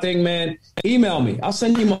suicide thing, man, email me. I'll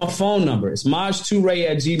send you my phone number. It's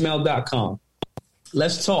majtoure@gmail.com.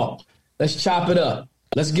 Let's talk. Let's chop it up.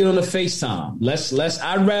 Let's get on the FaceTime.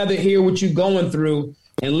 I'd rather hear what you're going through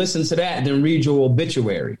and listen to that than read your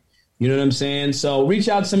obituary. You know what I'm saying? So reach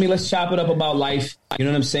out to me. Let's chop it up about life. You know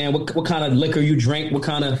what I'm saying? What kind of liquor you drink, what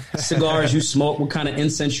kind of cigars you smoke, what kind of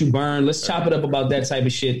incense you burn. Let's chop it up about that type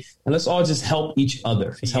of shit. And let's all just help each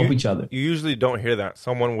other. Help each other. You usually don't hear that.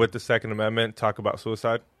 Someone with the Second Amendment talk about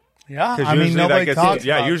suicide. Yeah. I mean, nobody talks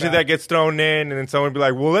about usually that gets thrown in and then someone would be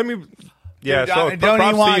like, well, let me... Yeah, Dude, so don't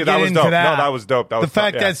even want to get into that. No, that was dope. The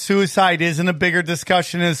fact that suicide isn't a bigger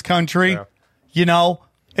discussion in this country,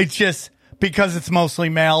 it's just... because it's mostly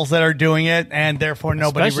males that are doing it, and therefore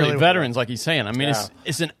nobody Especially really veterans, like he's saying. I mean,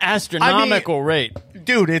 it's an astronomical rate.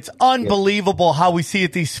 Dude, it's unbelievable how we see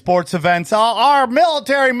at these sports events. Our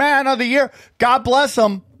military man of the year. God bless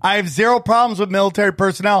them. I have zero problems with military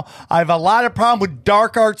personnel. I have a lot of problem with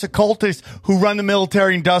dark arts occultists who run the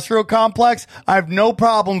military industrial complex. I have no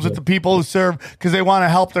problems with the people who serve because they want to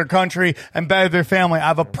help their country and better their family. I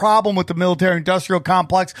have a problem with the military industrial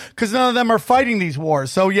complex because none of them are fighting these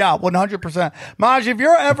wars. So yeah, 100%. Maj, if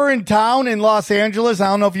you're ever in town in Los Angeles, I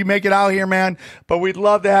don't know if you make it out here, man, but we'd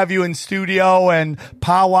love to have you in studio and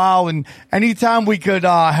powwow, and anytime we could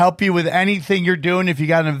help you with anything you're doing. If you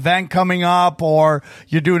got an event coming up or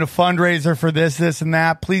you're doing a fundraiser for this, and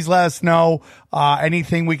that, please let us know.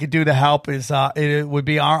 Anything we could do to help is it would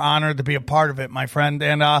be our honor to be a part of it, my friend.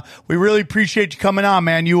 And we really appreciate you coming on,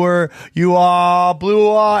 man. You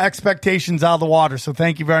blew expectations out of the water. So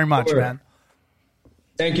thank you very much, man.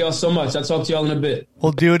 Thank y'all so much. I'll talk to y'all in a bit.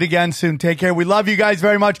 We'll do it again soon. Take care. We love you guys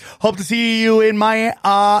very much. Hope to see you in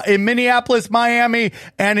Minneapolis, Miami,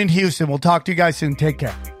 and in Houston. We'll talk to you guys soon. Take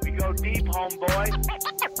care. We go deep, homeboy.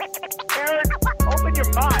 Aaron, open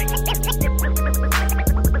your mind.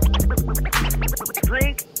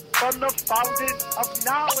 Drink from the fountain of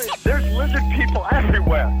knowledge. There's lizard people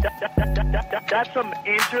everywhere. That's some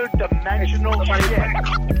interdimensional shit.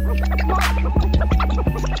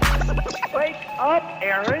 Wake up,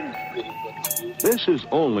 Aaron. This is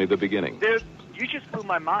only the beginning. Dude, you just blew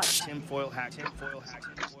my mind. Tinfoil hat.